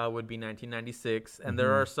would be 1996, and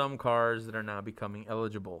there are some cars that are now becoming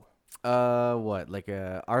eligible. What? Like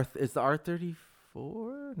is the R30?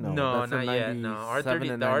 94? No, that's not a yet. No, 97 R30,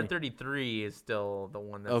 and the 90. R33 is still the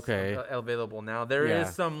one that's Okay. available now. There is Yeah.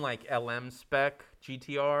 some like LM spec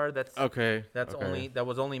GTR that's Okay. that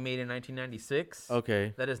was only made in 1996.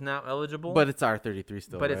 Okay. That is now eligible. But it's R33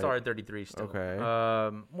 still, But it's right? R33 still. Okay.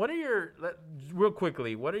 What are your real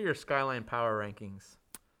quickly? What are your Skyline power rankings?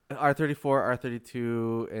 R34,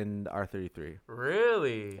 R32, and R33.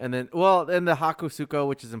 Really? And then, and the Hakusuko,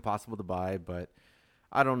 which is impossible to buy, but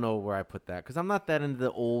I don't know where I put that because I'm not that into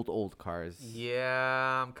the old cars.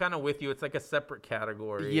 Yeah, I'm kind of with you. It's like a separate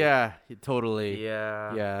category. Yeah, totally.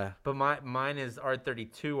 Yeah. Yeah. But mine is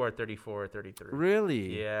R32, R34, R33.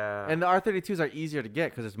 Really? Yeah. And the R32s are easier to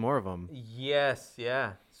get because there's more of them. Yes,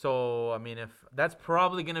 yeah. So, I mean, if that's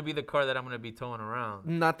probably going to be the car that I'm going to be towing around.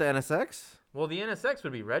 Not the NSX? Well, the NSX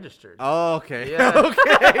would be registered. Oh, okay. Yeah.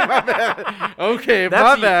 Okay, my bad. Okay,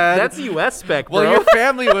 my bad. That's US spec, bro. Well, your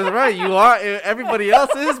family was right. You are. Everybody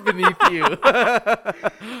else is beneath you.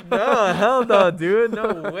 No, hell no, dude.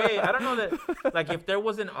 No way. I don't know that. Like, if there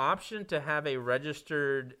was an option to have a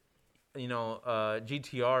registered,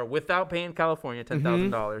 GTR without paying California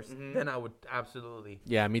 $10,000, then I would absolutely.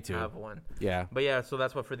 Yeah, me too. Have one. Yeah. But yeah, so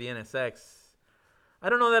that's what for the NSX. I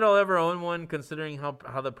don't know that I'll ever own one, considering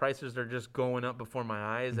how the prices are just going up before my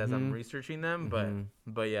eyes as I'm researching them.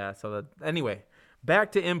 But yeah, so anyway,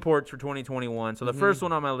 back to imports for 2021. So the first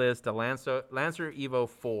one on my list, the Lancer Evo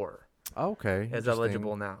 4. Okay. Is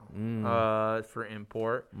eligible now for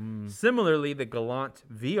import. Similarly, the Galant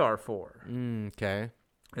VR4 okay.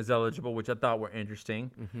 is eligible, which I thought were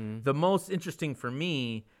interesting. The most interesting for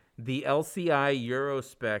me, the LCI Euro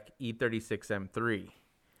Spec E36 M3.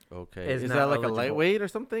 Okay. Is that like eligible. A lightweight or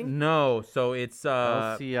something? No. So it's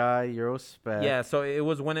LCI Euro Spec. Yeah. So it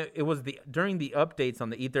was when it was during the updates on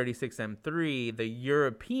the E36 M3, the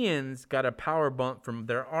Europeans got a power bump from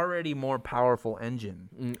their already more powerful engine.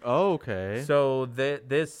 Okay. So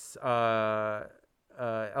this LCI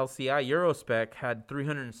Euro Spec had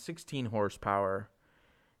 316 horsepower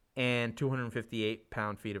and 258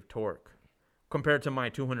 pound-feet of torque, compared to my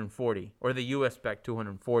 240, or the US spec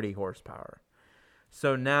 240 horsepower.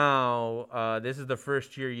 So now this is the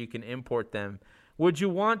first year you can import them. Would you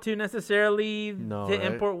want to necessarily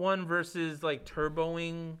import one versus like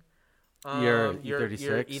turboing your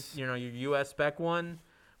E36? Your US spec one?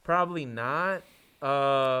 Probably not.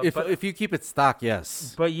 If you keep it stock,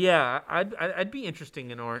 yes. But yeah, I'd be interested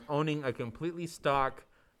in owning a completely stock,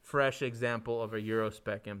 fresh example of a Euro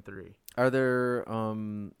spec M3. Are there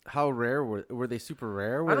how rare were they? Super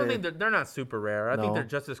rare? I don't think they're not super rare. I think No. they're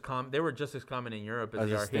just as common. They were just as common in Europe as As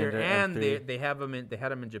they a are here, standard and M3. they had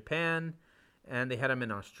them in Japan, and they had them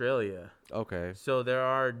in Australia. Okay. So there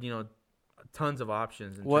are tons of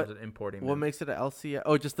options in terms of importing. What makes it an LCI?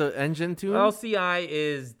 Oh, just the engine tune? LCI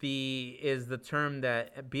is the term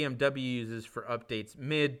that BMW uses for updates,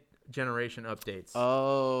 mid-generation updates.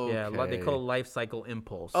 Oh, yeah, they call it life cycle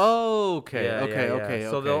impulse. Oh, okay, Yeah, okay.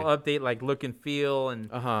 So they'll update like look and feel, and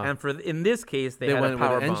in this case they had went a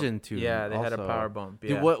power with bump. Engine tune. Yeah, they had a also. power bump.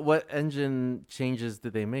 Yeah. Dude, what engine changes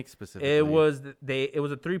did they make specifically? It was a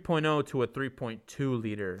 3.0 to a 3.2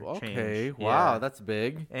 liter change. Okay, wow, Yeah. that's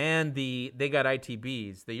big. And they got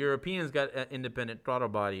ITBs. The Europeans got independent throttle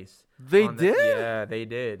bodies. They did? Yeah, they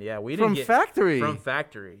did. Yeah, we didn't From get factory. From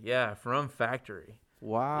factory. Yeah, from factory.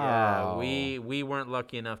 Wow. Yeah, we weren't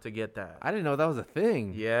lucky enough to get that. I didn't know that was a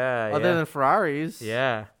thing. Yeah. Other than Ferraris.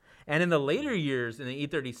 Yeah. And in the later years, in the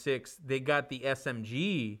E36, they got the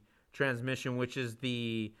SMG transmission, which is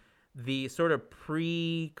the sort of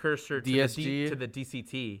precursor to DSG? to the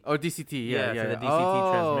DCT. Oh, DCT. Yeah. to the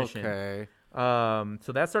DCT transmission. Okay.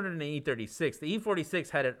 So that started in the E36. The E46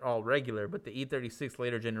 had it all regular, but the E36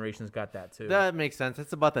 later generations got that too. That makes sense.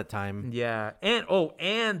 It's about that time. Yeah. And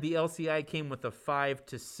the LCI came with a 5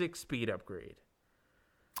 to 6 speed upgrade.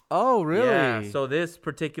 Oh, really? Yeah. So this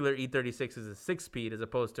particular E36 is a 6-speed as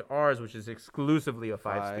opposed to ours, which is exclusively a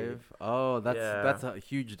 5-speed. Oh, that's a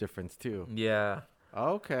huge difference too. Yeah.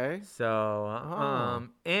 Okay. So,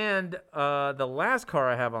 and the last car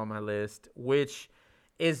I have on my list, which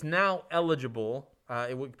is now eligible,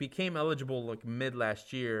 became eligible like mid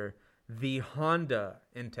last year, the Honda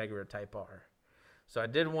Integra Type R. So I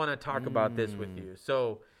did want to talk about this with you.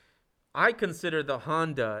 So I consider the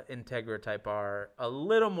Honda Integra Type R a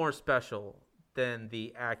little more special than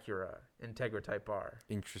the Acura Integra Type R.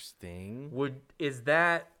 Interesting. Is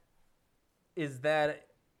that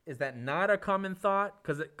not a common thought?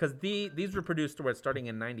 Because these were produced starting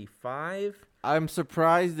in 95. I'm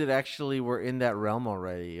surprised it actually were in that realm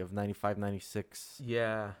already of 95, 96.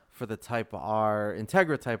 Yeah. For the Type R,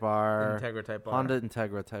 Integra Type R. Integra Type R. Honda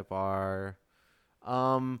Integra Type R.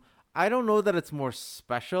 I don't know that it's more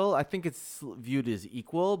special. I think it's viewed as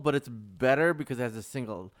equal, but it's better because it has a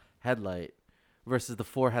single headlight versus the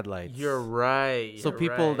 4 headlights. You're right. So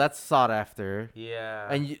people, that's sought after.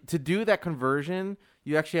 Yeah. And to do that conversion,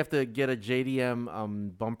 you actually have to get a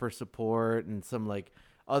JDM bumper support and some like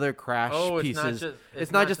other crash pieces.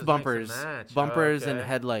 It's not just bumpers, and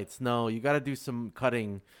headlights. No, you got to do some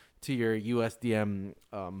cutting to your USDM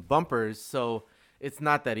bumpers. So it's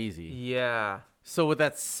not that easy. Yeah. So with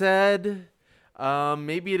that said,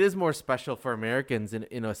 maybe it is more special for Americans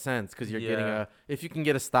in a sense because you're getting if you can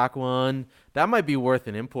get a stock one, that might be worth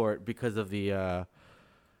an import because of the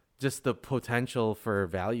just the potential for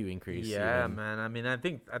value increase. Yeah, man. I mean, I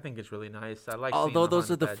think it's really nice. I like. Although those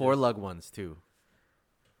are the badges. 4-lug ones too.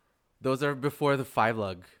 Those are before the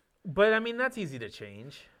 5-lug. But I mean, that's easy to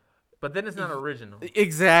change. But then it's not original.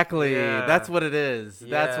 Exactly. Yeah. That's what it is. Yeah.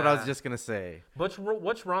 That's what I was just gonna say. What's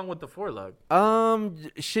wrong with the 4-lug?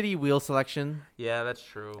 Shitty wheel selection. Yeah, that's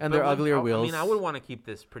true. And they're uglier wheels. I mean, I would want to keep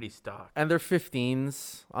this pretty stock. And they're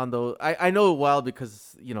 15s on those. I know it well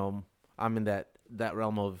because I'm in that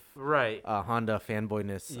realm of Honda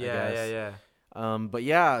fanboyness. Yeah, I guess. yeah. But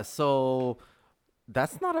yeah, so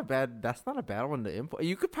that's not a bad one to import.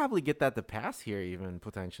 You could probably get that to pass here even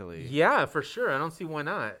potentially. Yeah, for sure. I don't see why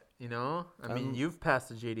not. I mean, you've passed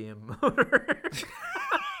the JDM motor.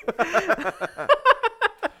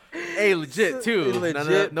 Hey, legit too.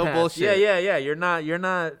 Legit no bullshit. Yeah.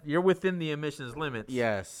 You're within the emissions limits.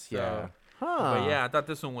 Yes. So. Yeah. But yeah, I thought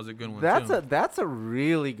this one was a good one. That's a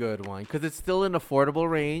really good one because it's still in affordable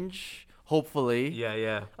range. Hopefully.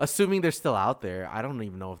 Yeah. Assuming they're still out there. I don't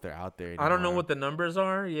even know if they're out there anymore. I don't know what the numbers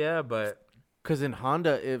are. Yeah, but because in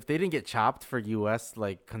Honda, if they didn't get chopped for U.S.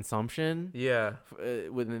 like consumption,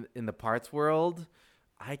 in the parts world,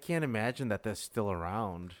 I can't imagine that they're still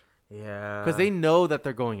around. Yeah. Because they know that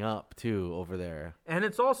they're going up, too, over there. And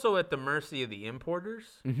it's also at the mercy of the importers.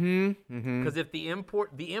 Because if the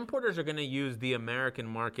importers are going to use the American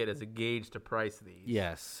market as a gauge to price these.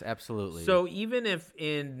 Yes, absolutely. So even if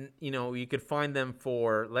you could find them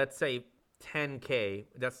for, let's say, $10K,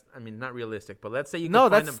 not realistic, but let's say you can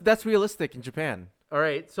find them. That's realistic in Japan. All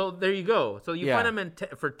right, so there you go. So you find them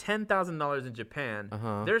for $10,000 in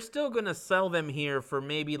Japan. They're still gonna sell them here for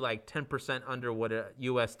maybe like 10% under what a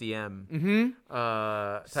USDM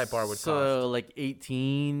Type R would cost. So like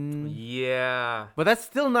 18. Yeah, but that's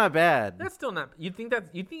still not bad. That's still not. You think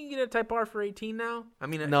you can get a Type R for 18 now? I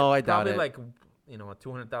mean, no, I doubt it. Probably like a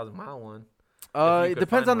 200,000 mile one. It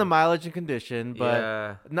depends on the mileage and condition,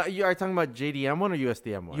 but you are talking about JDM one or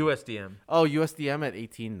USDM one? USDM. Oh, USDM at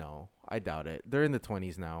 18? No, I doubt it. They're in the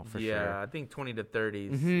 20s now for sure. Yeah, I think 20 to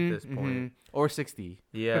 30s at this point, or 60.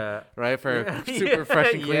 Yeah, right for a super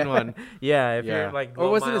fresh and clean one. Yeah, if you're like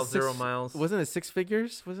low miles, 0 miles. Wasn't it 6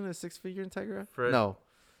 figures? Wasn't it 6-figure Integra?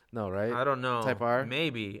 No, right? I don't know. Type R?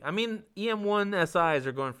 Maybe. I mean, EM1 SIs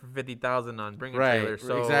are going for 50,000 on Bring a Trailer.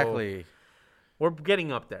 So exactly. We're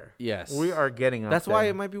getting up there. Yes. We are getting up there. That's why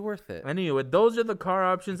it might be worth it. I knew it. Those are the car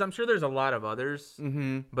options. I'm sure there's a lot of others,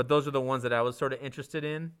 but those are the ones that I was sort of interested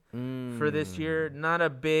in for this year. Not a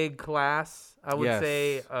big class, I would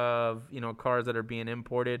say, of cars that are being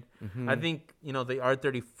imported. I think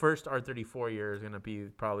the first R34 year is going to be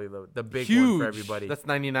probably the big one for everybody. That's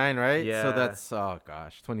 99, right? Yeah. So that's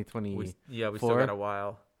 2020. We still got a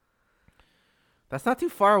while. That's not too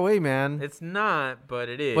far away, man. It's not, but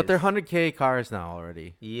it is. But they're 100K cars now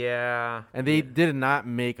already. Yeah. And they did not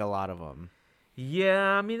make a lot of them.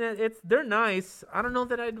 Yeah, I mean they're nice. I don't know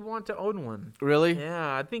that I'd want to own one. Really?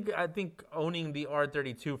 Yeah, I think owning the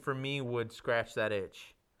R32 for me would scratch that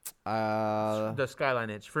itch. The Skyline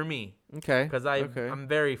itch for me. Okay. Because I'm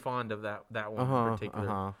very fond of that one in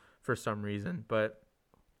particular for some reason. But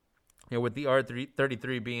with the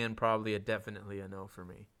R33 being probably definitely a no for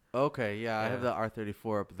me. Okay, yeah, I have the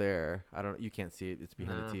R34 up there. You can't see it; it's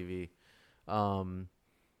behind the TV. And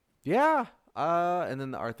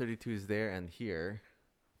then the R32 is there and here.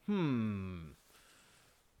 Yeah.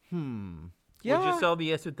 Would you sell the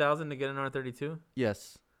S2000 to get an R32?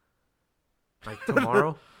 Yes. Like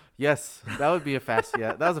tomorrow? Yes, that would be a fast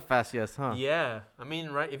yes. That was a fast yes, huh? Yeah, I mean,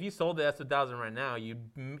 right? If you sold the S2000 right now,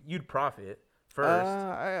 you'd profit. First,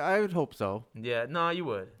 I would hope so. Yeah, no, you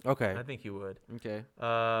would. Okay, I think you would. Okay.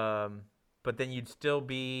 But then you'd still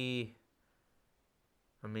be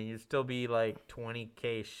like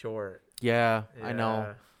 20K short. Yeah, I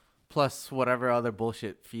know. Plus whatever other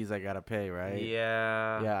bullshit fees I gotta pay, right?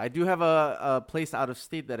 Yeah. Yeah, I do have a place out of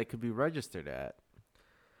state that it could be registered at.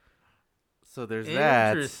 So there's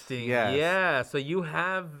that. Interesting. Yes. Yeah. So you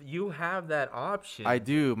have that option. I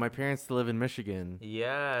do. My parents live in Michigan.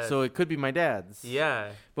 Yeah. So it could be my dad's. Yeah.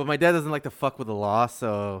 But my dad doesn't like to fuck with the law,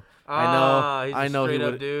 so He's I know a straight he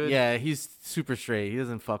up would. dude. Yeah, he's super straight. He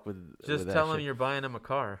doesn't fuck with. Just with tell that him shit. you're buying him a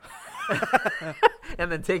car,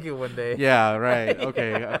 and then take it one day. Yeah, right.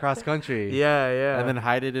 Okay, across country. Yeah, yeah. And then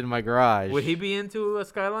hide it in my garage. Would he be into a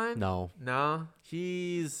Skyline? No. No.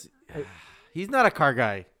 He's not a car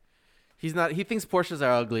guy. He's not. He thinks Porsches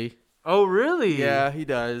are ugly. Oh, really? Yeah, he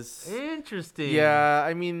does. Interesting. Yeah,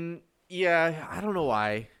 I mean, yeah, I don't know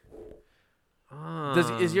why.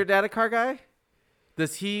 Is your dad a car guy?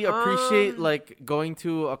 Does he appreciate like going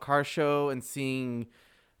to a car show and seeing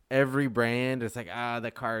every brand? It's like,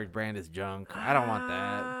 that car brand is junk. I don't want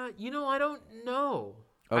that. I don't know.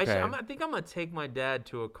 Okay. I think I'm gonna take my dad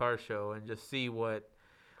to a car show and just see what.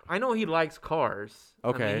 I know he likes cars.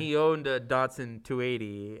 Okay. I mean, he owned a Datsun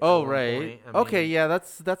 280. Oh, at one right. point. Okay, yeah,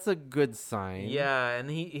 that's a good sign. Yeah, and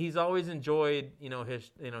he's always enjoyed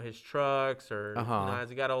his trucks or as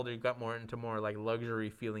he got older he got more into more like luxury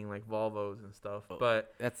feeling like Volvos and stuff.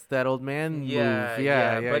 But That's that old man move. yeah,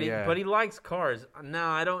 Yeah. but he likes cars.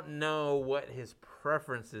 Now I don't know what his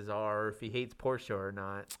preferences are or if he hates Porsche or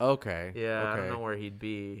not. Okay. Yeah, I Okay. don't know where he'd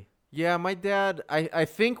be. Yeah, my dad, I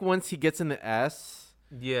think once he gets in the S,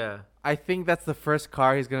 Yeah. I think that's the first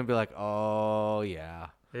car he's going to be like, oh, yeah.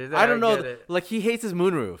 I don't know. get it. Like, he hates his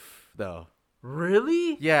moonroof, though.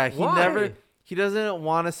 Really? Yeah, Why? he doesn't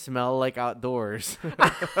want to smell like outdoors.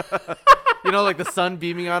 Like the sun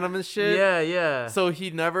beaming on him and shit. Yeah. So he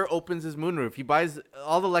never opens his moonroof. He buys,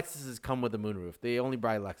 all the Lexuses come with a moonroof. They only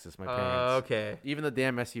buy Lexus, my parents. Okay. Even the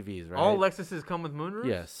damn SUVs, right? All Lexuses come with moonroofs?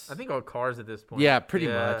 Yes. I think all cars at this point. Yeah, pretty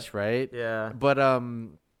much, right? Yeah. But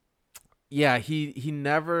yeah, he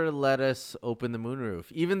never let us open the moonroof,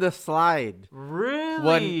 even the slide.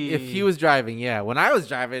 Really? If he was driving, yeah. When I was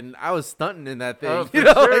driving, I was stunting in that thing. Oh, for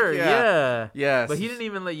sure. Yeah. Yes. But he didn't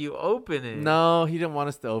even let you open it. No, he didn't want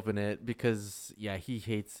us to open it because he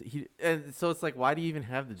hates and so it's like, why do you even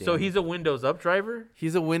have the damn? So he's a Windows up driver?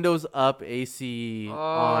 He's a Windows up AC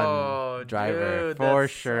on driver, dude, for that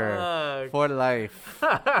sure. sucks. For life.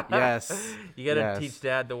 Yes. You gotta Yes. teach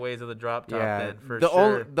dad the ways of the drop top Yeah, then for the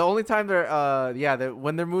sure. the only time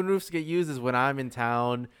when their moonroofs get used is when I'm in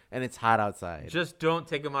town and it's hot outside. Just don't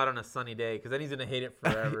take him out on a sunny day because then he's gonna hate it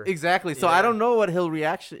forever. Exactly. So Yeah. I don't know what he'll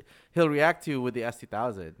react to with the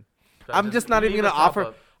S2000. I'm just not even leave gonna a top offer.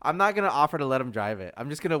 up. I'm not gonna offer to let him drive it. I'm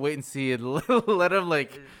just gonna wait and see and let him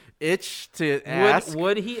like itch to ask.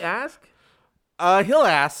 Would he ask? He'll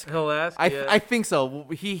ask. He'll ask. I think so.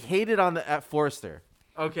 He hated at Forester.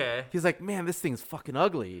 Okay. He's like, man, this thing's fucking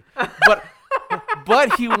ugly.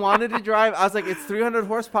 But he wanted to drive. I was like, it's 300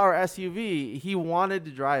 horsepower SUV. He wanted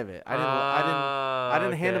to drive it. I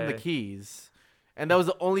didn't hand him the okay. keys. And that was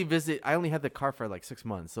the only visit. I only had the car for like 6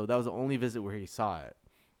 months, so that was the only visit where he saw it.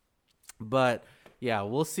 But yeah,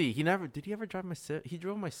 we'll see. Did he ever drive my Civic? He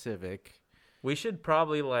drove my Civic. We should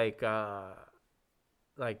probably like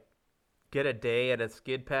get a day at a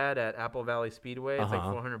skid pad at Apple Valley Speedway. It's like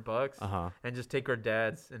 $400, and just take our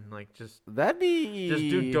dads and like just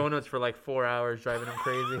do donuts for like 4 hours, driving them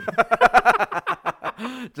crazy.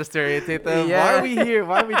 Just to irritate them. Yeah. Why are we here?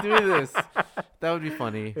 Why are we doing this? That would be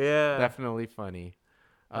funny. Yeah, Definitely funny.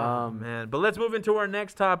 Man, but let's move into our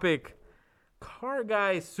next topic. Car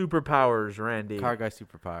guy superpowers, Randy. Car guy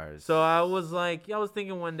superpowers. So I was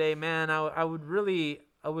thinking one day, man, I would really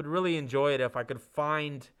enjoy it if I could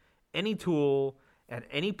find any tool at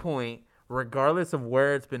any point, regardless of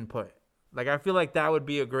where it's been put. Like, I feel like that would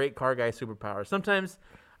be a great car guy superpower. Sometimes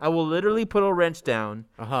I will literally put a wrench down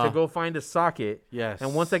to go find a socket. Yes.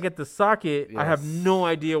 And once I get the socket, I have no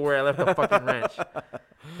idea where I left the fucking wrench.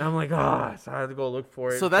 And I'm like, so I have to go look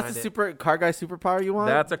for it. So that's a car guy superpower you want?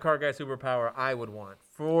 That's a car guy superpower I would want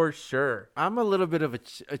for sure. I'm a little bit of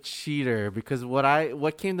a cheater because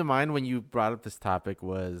what came to mind when you brought up this topic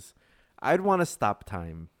was I'd want to stop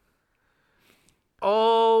time.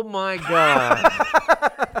 Oh my god.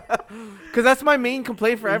 Because that's my main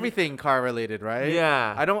complaint for everything car related, right?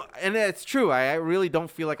 Yeah. And it's true. I really don't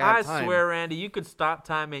feel like I have time. I swear, Randy, you could stop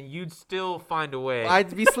time and you'd still find a way.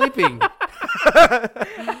 I'd be sleeping.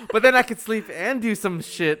 But then I could sleep and do some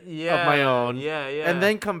shit of my own. Yeah. And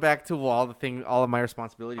then come back to all of my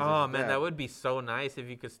responsibilities. Oh, man, that would be so nice if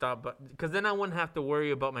you could stop. Because then I wouldn't have to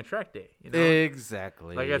worry about my track day. You know?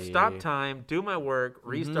 Exactly. Like, I'd stop time, do my work,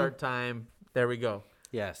 restart time. There we go.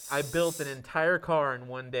 Yes. I built an entire car in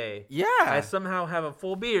one day. Yeah. I somehow have a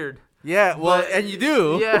full beard. Yeah, well, and you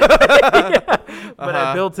do. Yeah. But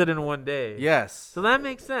I built it in one day. Yes. So that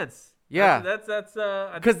makes sense. Yeah.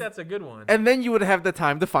 I think that's a good one. And then you would have the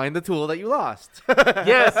time to find the tool that you lost.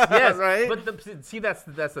 yes, right. But see, that's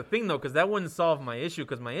the thing though, because that wouldn't solve my issue.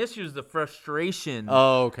 Because my issue is the frustration.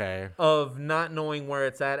 Oh, okay. Of not knowing where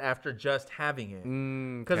it's at after just having it.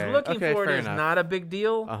 Because looking for it is not a big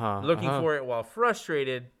deal. Looking for it while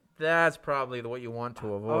frustrated, that's probably what you want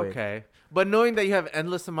to avoid. Okay. But knowing that you have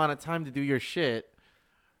endless amount of time to do your shit,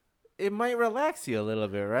 it might relax you a little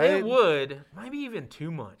bit, right? It would. Maybe even too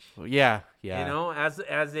much. Yeah. You know, as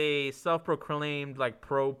a self-proclaimed like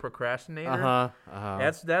pro procrastinator,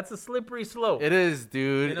 that's a slippery slope. It is,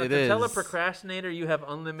 dude. You know, it to is. tell a procrastinator you have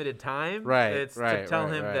unlimited time, right? It's to tell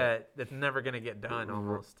him that it's never gonna get done.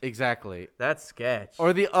 Almost exactly. That's sketch.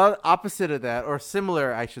 Or the opposite of that, or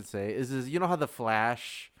similar, I should say, is you know how the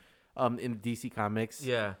Flash, in DC Comics,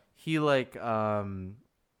 he like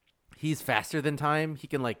he's faster than time. He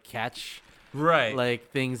can like catch like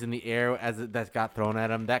things in the air that got thrown at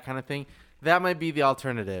him, that kind of thing. That might be the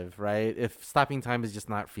alternative, right? If stopping time is just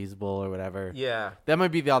not feasible or whatever. Yeah. That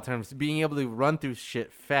might be the alternative. Being able to run through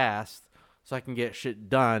shit fast so I can get shit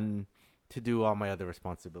done to do all my other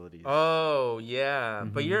responsibilities. Oh, yeah.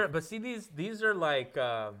 But see, these are like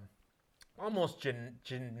almost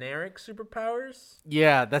generic superpowers.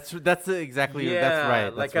 Yeah, that's exactly that's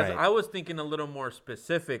right. That's right. I was thinking a little more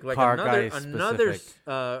specific. Like another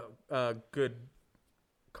good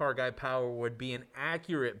car guy power would be an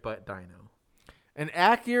accurate butt dyno. An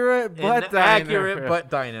accurate butt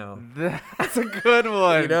dyno. That's a good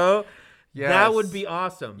one. You know? Yes. That would be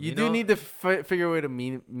awesome. You do need to figure a way to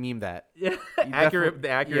meme that. Yeah. The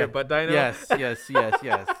accurate butt dyno? Yes.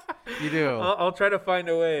 You do. I'll try to find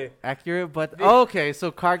a way. Accurate butt. Oh, okay,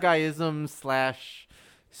 so car guyism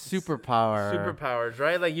 / superpower. Superpowers,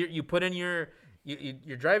 right? Like you put in you're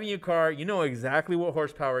driving your car. You know exactly what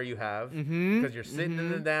horsepower you have because you're sitting in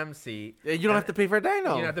the damn seat. You don't have to pay for a dyno. You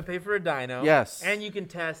don't have to pay for a dyno. Yes. And you can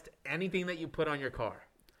test anything that you put on your car.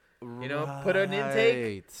 You know, put an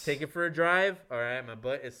intake, take it for a drive. All right, my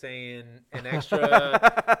butt is saying an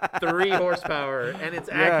extra 3 horsepower, and it's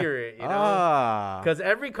accurate, you know? Because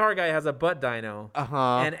every car guy has a butt dyno,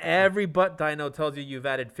 and every butt dyno tells you you've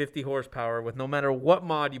added 50 horsepower with no matter what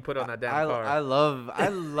mod you put on that damn car. I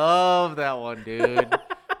love that one, dude.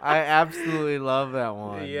 I absolutely love that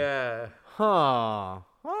one. Yeah. Huh.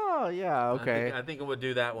 Oh yeah, okay. I think it would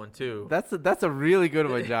do that one too. That's a really good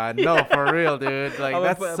one, John. No, for real, dude. Like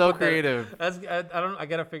that's so creative. I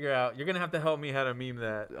gotta figure out. You're gonna have to help me how to meme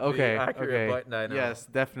that. Okay. Accurate butt dyno. Yes,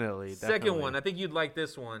 definitely. Second one, I think you'd like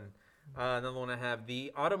this one. Another one I have,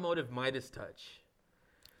 the automotive Midas touch.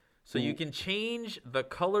 So you can change the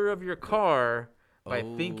color of your car by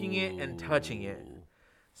thinking it and touching it.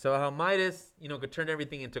 So how Midas, could turn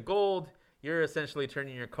everything into gold. You're essentially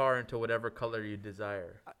turning your car into whatever color you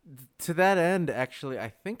desire. To that end, actually, I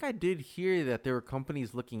think I did hear that there were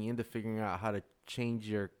companies looking into figuring out how to change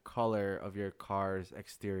your color of your car's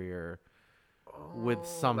exterior with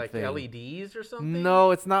something. Like LEDs or something? No,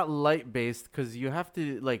 it's not light-based because you have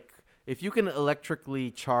to, if you can electrically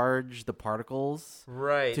charge the particles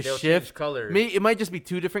to shift colors. It might just be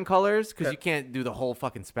 2 different colors because you can't do the whole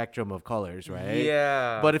fucking spectrum of colors, right?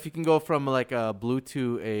 Yeah. But if you can go from like a blue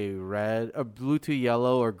to a red, a blue to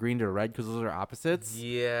yellow, or green to red because those are opposites.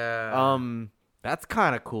 Yeah. That's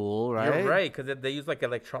kind of cool, right? You're right, because they use like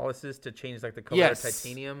electrolysis to change like the color of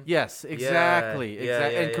titanium. Yes, exactly.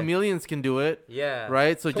 And chameleons can do it. Yeah.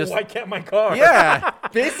 Right? So why can't my car? Yeah.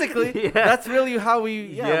 Basically, that's really how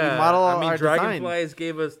we model our design. Dragonflies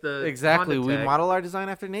gave us the exactly. Honda We tech. model our design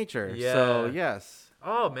after nature. Yeah. So yes.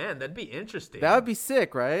 Oh man, that'd be interesting. That would be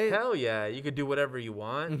sick, right? Hell yeah, you could do whatever you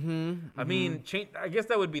want. I mean, I guess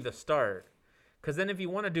that would be the start. Because then if you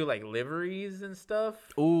want to do like liveries and stuff.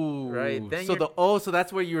 Ooh. Right. Then so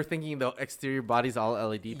that's where you were thinking the exterior body's all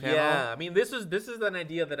LED panel? Yeah. I mean, this is an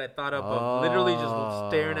idea that I thought of literally just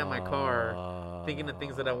staring at my car, thinking of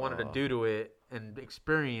things that I wanted to do to it and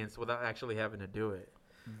experience without actually having to do it.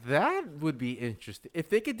 That would be interesting. If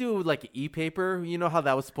they could do like e-paper, you know how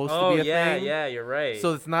that was supposed to be a thing? Yeah, you're right.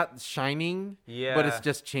 So it's not shining, but it's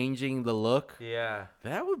just changing the look. Yeah.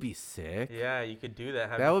 That would be sick. Yeah, you could do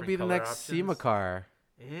that. That would be the next SEMA car.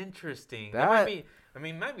 Interesting. That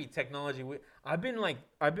might be technology.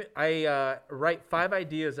 I write 5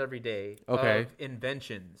 ideas every day of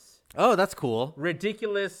inventions. Oh, that's cool.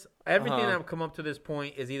 Ridiculous. Everything I've come up to this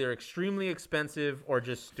point is either extremely expensive or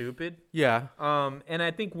just stupid. Yeah. And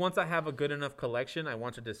I think once I have a good enough collection, I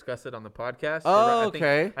want to discuss it on the podcast. Oh,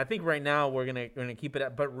 okay. I think right now we're gonna keep it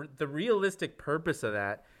at. But the realistic purpose of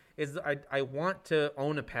that is I want to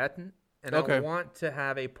own a patent and I want to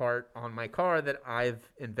have a part on my car that I've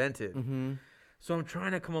invented. So I'm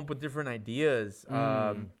trying to come up with different ideas.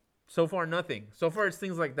 So far, nothing. So far, it's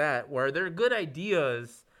things like that where they're good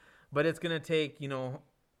ideas, but it's going to take,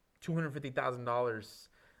 $250,000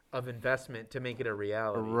 of investment to make it a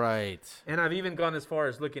reality. Right. And I've even gone as far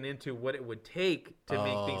as looking into what it would take to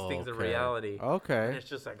make these things a reality. Okay. And it's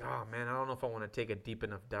just like, oh, man, I don't know if I want to take a deep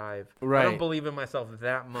enough dive. Right. I don't believe in myself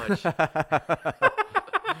that much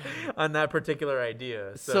on that particular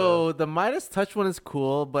idea. So the Midas Touch one is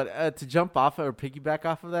cool, but to jump off or piggyback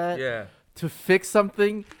off of that, yeah. to fix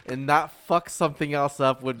something and not fuck something else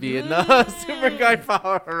up would be enough super guide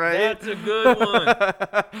power, right? That's a good one.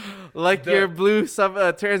 Like your blue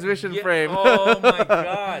transmission frame. Oh my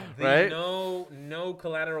God! Right? No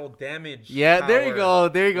collateral damage. Yeah, there you go.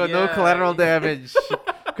 Yeah. No collateral damage.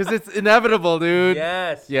 Because it's inevitable, dude.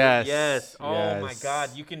 Yes. Oh my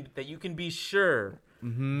God! You can be sure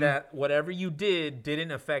that whatever you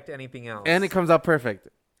didn't affect anything else. And it comes out perfect.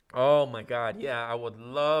 Oh my God! Yeah, I would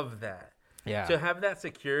love that. Yeah. To have that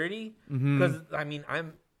security, because I'm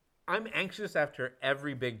anxious after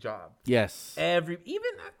every big job. Yes. I'm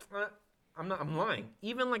lying.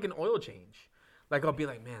 Even like an oil change, like I'll be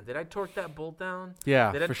like, man, did I torque that bolt down?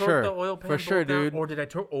 Yeah, did I for torque sure. the oil pan for sure, down? dude. Or did I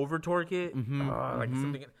over torque it? Like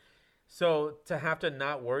something. So to have to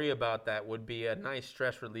not worry about that would be a nice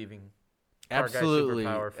stress relieving. Absolutely,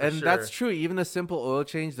 and sure. that's true. Even a simple oil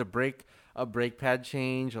change, a brake pad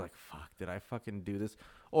change, you're like, fuck, did I fucking do this?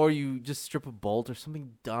 Or you just strip a bolt or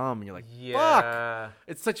something dumb, and you're like, fuck.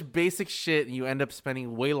 It's such basic shit, and you end up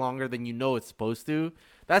spending way longer than you know it's supposed to.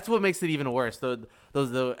 That's what makes it even worse. The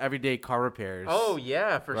everyday car repairs. Oh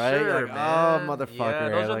yeah, for right? sure, You're like, man. Oh motherfucker! Yeah,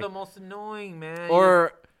 those are like, the most annoying, man.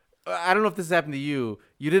 Or I don't know if this happened to you.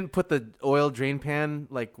 You didn't put the oil drain pan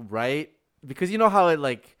like right, because you know how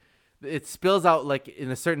it spills out like in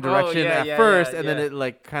a certain direction first, and then it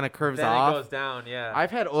like kind of curves off. It goes down, yeah. I've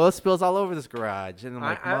had oil spills all over this garage, and I'm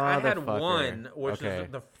like, I had motherfucker. one, which is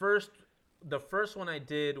the first one I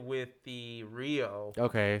did with the Rio.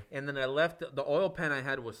 Okay. And then I left the oil pan I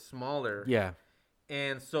had was smaller. Yeah.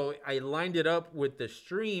 And so I lined it up with the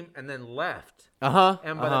stream and then left.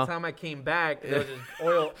 And by the time I came back, there was just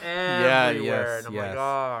oil everywhere, and I'm like,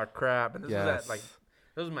 oh crap! And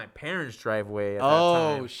this was my parents' driveway at that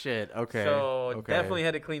time. Oh, shit. Okay. So definitely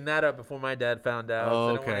had to clean that up before my dad found out. So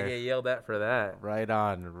I don't want to get yelled at for that. Right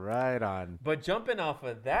on. But jumping off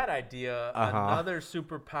of that idea, another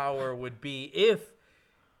superpower would be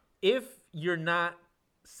if you're not,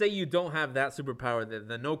 say you don't have that superpower,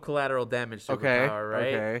 the no collateral damage superpower,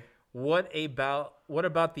 right? Okay. What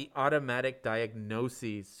about the automatic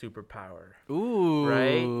diagnoses superpower? Ooh.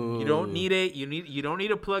 Right? You don't need it. You don't need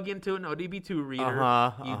to plug into an ODB2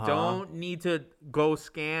 reader. You don't need to go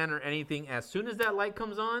scan or anything. As soon as that light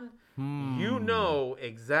comes on, you know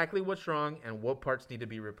exactly what's wrong and what parts need to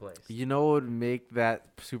be replaced. You know what would make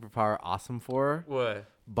that superpower awesome for? What?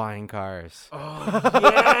 Buying cars. Oh,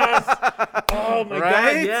 yes. Oh, my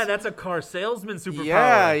God. Yeah, that's a car salesman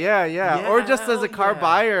superpower. Yeah. Or just as a car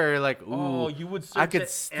buyer, like, ooh. Oh, you would search I could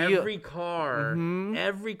steal every car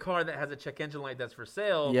that has a check engine light that's for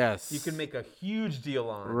sale. Yes. You can make a huge deal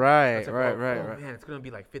on. Right. Oh, man, it's going to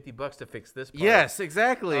be like $50 to fix this part. Yes,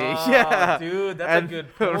 exactly. Oh, dude, that's a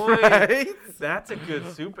good point. Right? That's a good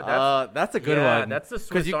that's a good one. That's the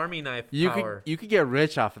Swiss Army knife power. You could get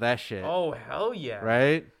rich off of that shit. Oh, hell yeah.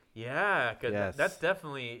 Right? Yeah, because that's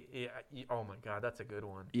definitely. Oh my God, that's a good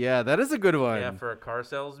one. Yeah, that is a good one. Yeah, for a car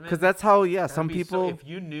salesman. Because that's how. Some people. If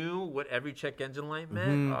you knew what every check engine light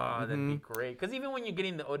meant, that'd be great. Because even when you're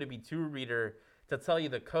getting the ODB2 reader to tell you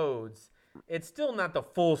the codes, it's still not the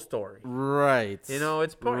full story. Right. You know,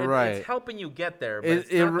 it's helping you get there, but it's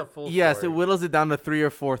not the full story. Yes, it whittles it down to 3 or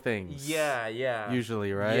 4 things. Yeah.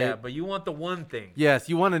 Usually, right? Yeah, but you want the one thing. Yes,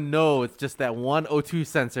 you want to know it's just that one O2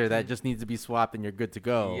 sensor that just needs to be swapped and you're good to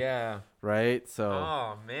go. Yeah. Right? So.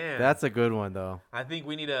 Oh, man. That's a good one, though. I think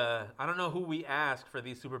we need I don't know who we ask for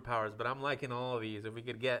these superpowers, but I'm liking all of these. If we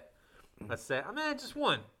could get a set, just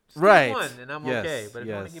one. Right. One, and I'm okay. But if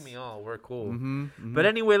you want to give me all, we're cool. But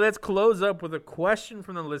anyway, let's close up with a question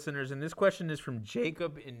from the listeners. And this question is from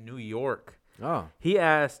Jacob in New York. Oh. He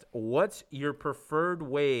asked, what's your preferred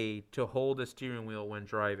way to hold a steering wheel when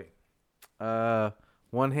driving?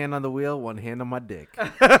 One hand on the wheel, one hand on my dick.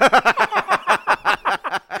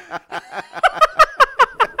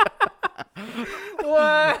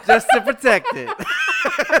 What? Just to protect it.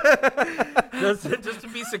 just to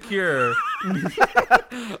be secure.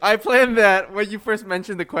 I planned that when you first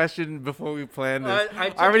mentioned the question before we planned this. I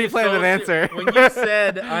already planned an answer. When you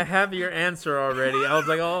said, I have your answer already, I was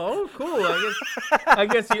like, oh cool. I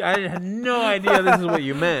guess I had no idea this is what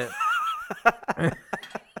you meant.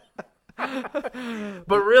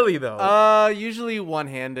 But really, though. Usually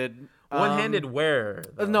one-handed. One-handed where?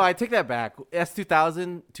 though? No, I take that back.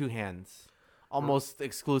 S2000, 2 hands, almost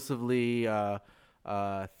exclusively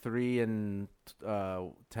 3 and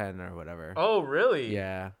 10 or whatever. Oh, really?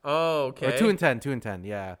 Yeah. Oh, okay. Or 2 and 10, 2 and 10.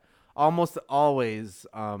 Yeah, almost always.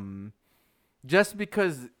 Just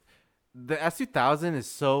because the S2000 is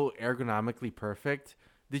so ergonomically perfect.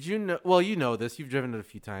 Did you know? Well, you know this. You've driven it a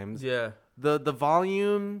few times. Yeah. The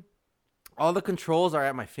volume, all the controls are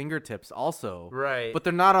at my fingertips also. Right. But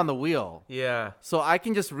they're not on the wheel. Yeah. So I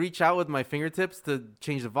can just reach out with my fingertips to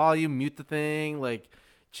change the volume, mute the thing, like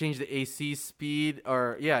change the AC speed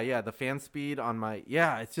or the fan speed on my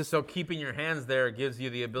it's just So keeping your hands there gives you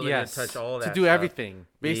the ability to touch all that to do stuff. everything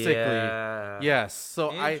basically. Yeah. Yes.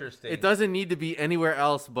 So Interesting. it doesn't need to be anywhere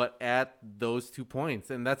else but at those 2 points,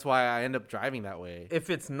 and that's why I end up driving that way. If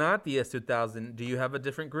it's not the S2000, do you have a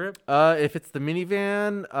different grip? If it's the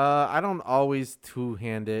minivan, I don't always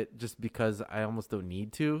two-hand it just because I almost don't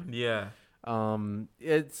need to. Yeah.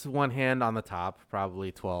 It's one hand on the top,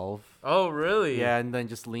 probably 12. Oh, really? Yeah, and then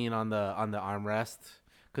just lean on the armrest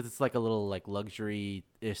because it's like a little like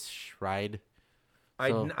luxury-ish ride.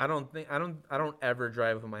 So, I don't ever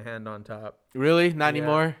drive with my hand on top. really? Not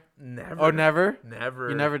anymore? Never. Or never? Never.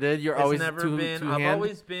 You never did? You're It's always never two been. hand? I've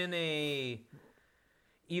always been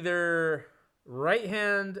either right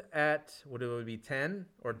hand at what it would be 10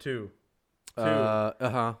 or 2. 2.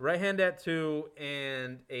 Right hand at 2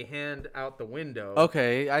 and a hand out the window.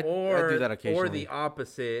 Okay, I do that occasionally. Or the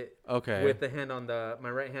opposite. Okay. With the hand on my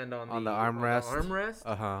right hand on the armrest.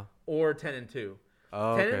 armrest. Or 10 and 2.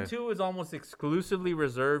 Oh, 10 okay. and 2 is almost exclusively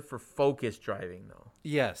reserved for focus driving, though.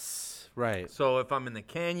 Yes, right. So if I'm in the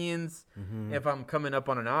canyons, if I'm coming up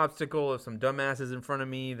on an obstacle, if some dumbasses in front of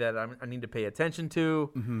me that I need to pay attention to,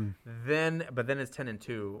 then it's 10 and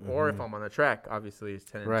 2. Or if I'm on the track, obviously it's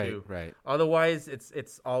 10 and 2. Right. Otherwise,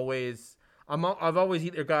 it's always I've always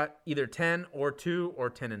either got 10 or 2 or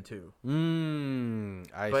 10 and 2.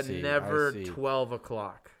 But never 12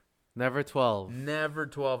 o'clock. Never 12. Never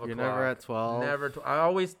 12 o'clock. You're never at 12. Never. I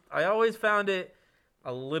always found it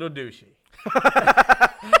a little douchey.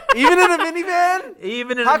 Even in a minivan?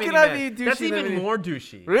 Even in How a minivan. can I be douchey? That's in a even mini- more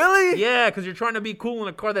douchey. Really? Yeah, because you're trying to be cool in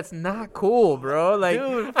a car that's not cool, bro. Like,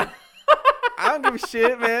 Dude, I don't give a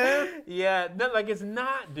shit, man. yeah, it's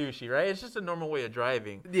not douchey, right? It's just a normal way of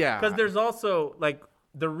driving. Yeah. Because there's also like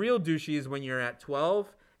the real douchey is when you're at 12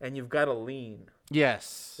 and you've got to lean.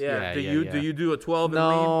 Yes. Yeah. Do you do a 12 and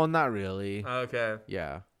lean? No, not really. Okay.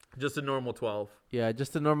 Yeah. Just a normal 12. Yeah,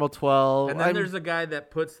 just a normal 12. And then there's a guy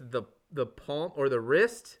that puts the palm or the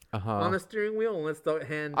wrist on the steering wheel and lets the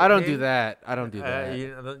hand. I don't do that. I don't do that. You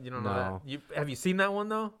don't know that. Have you seen that one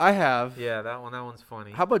though? I have. Yeah, that one's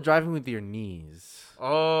funny. How about driving with your knees?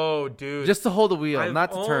 Oh, dude. Just to hold the wheel,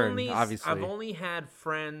 not to turn, obviously. I've only had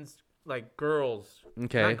friends, like girls.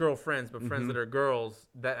 Okay. Not girlfriends, but friends that are girls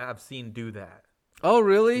that I've seen do that. Oh,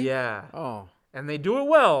 really? Yeah. Oh. And they do it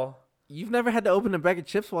well. You've never had to open a bag of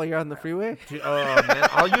chips while you're on the freeway? Oh, man.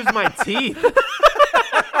 I'll use my teeth.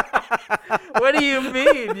 What do you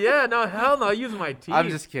mean? Yeah, no, hell no. I use my teeth. I'm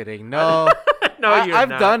just kidding. No. No, I've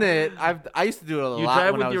done it. I used to do it a lot. You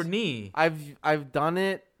drive when with your knee. I've done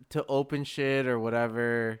it to open shit or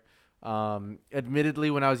whatever. Admittedly,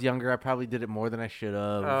 when I was younger, I probably did it more than I should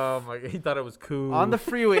have. Oh my! He thought it was cool on the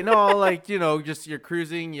freeway. No, like just you're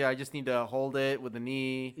cruising. Yeah, I just need to hold it with the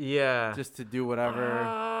knee. Yeah, just to do whatever.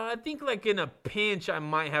 I think like in a pinch, I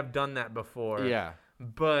might have done that before. Yeah,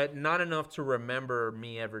 but not enough to remember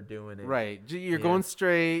me ever doing it. Right, you're going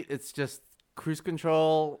straight. It's just cruise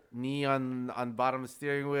control, knee on bottom of the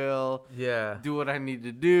steering wheel. Yeah, do what I need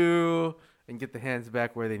to do. And get the hands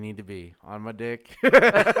back where they need to be, on my dick.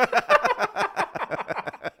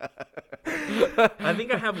 I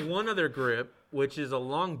think I have one other grip, which is a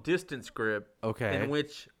long distance grip. Okay. In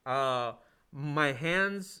which my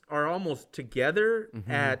hands are almost together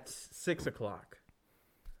at 6 o'clock,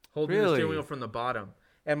 holding the steering wheel from the bottom,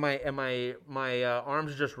 and my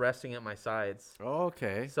arms are just resting at my sides. Oh,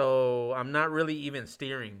 okay. So I'm not really even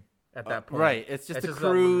steering at that point. Right. It's just a just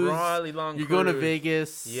cruise. A really long you're cruise. going to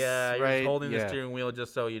Vegas. Yeah. You're right? just holding the steering wheel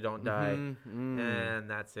just so you don't die. And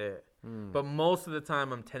that's it. But most of the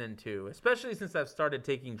time I'm 10 and 2, especially since I've started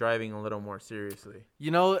taking driving a little more seriously.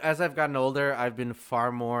 As I've gotten older, I've been far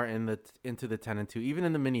more into the 10 and 2. Even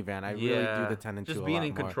in the minivan, I really do the 10 and 2 just a being lot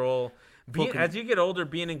in more. control. As you get older,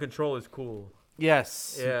 being in control is cool.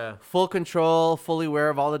 Yes. Yeah. Full control, fully aware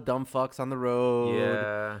of all the dumb fucks on the road.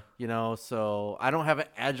 Yeah. So I don't have an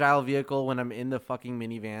agile vehicle when I'm in the fucking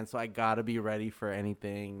minivan, so I gotta be ready for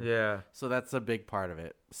anything. Yeah. So that's a big part of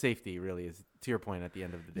it. Safety really is to your point at the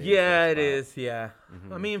end of the day. Yeah, it is. Yeah.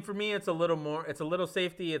 I mean, for me, it's a little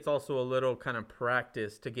safety. It's also a little kind of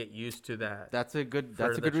practice to get used to that. That's a good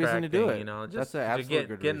for the reason track to do thing, it. You know, That's just an to absolute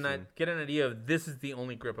good reason. get an idea of this is the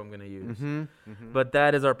only grip I'm going to use. But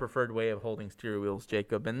that is our preferred way of holding steering wheels,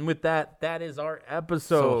 Jacob. And with that is our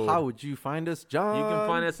episode. So how would you find us, John? You can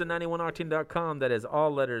find us at 91octane.com. That is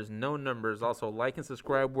all letters, no numbers. Also, like and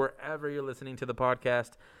subscribe wherever you're listening to the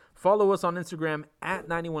podcast. Follow us on Instagram at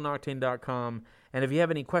 91octane.com. And if you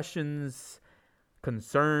have any questions,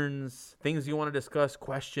 concerns, things you want to discuss,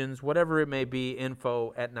 questions, whatever it may be,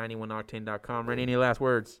 info at 91octane.com. Randy, any last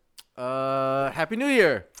words? Happy New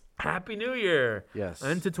Year. Happy New Year. Yes.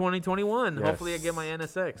 Into 2021. Yes. Hopefully I get my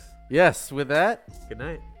NSX. Yes, with that. Good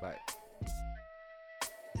night. Bye.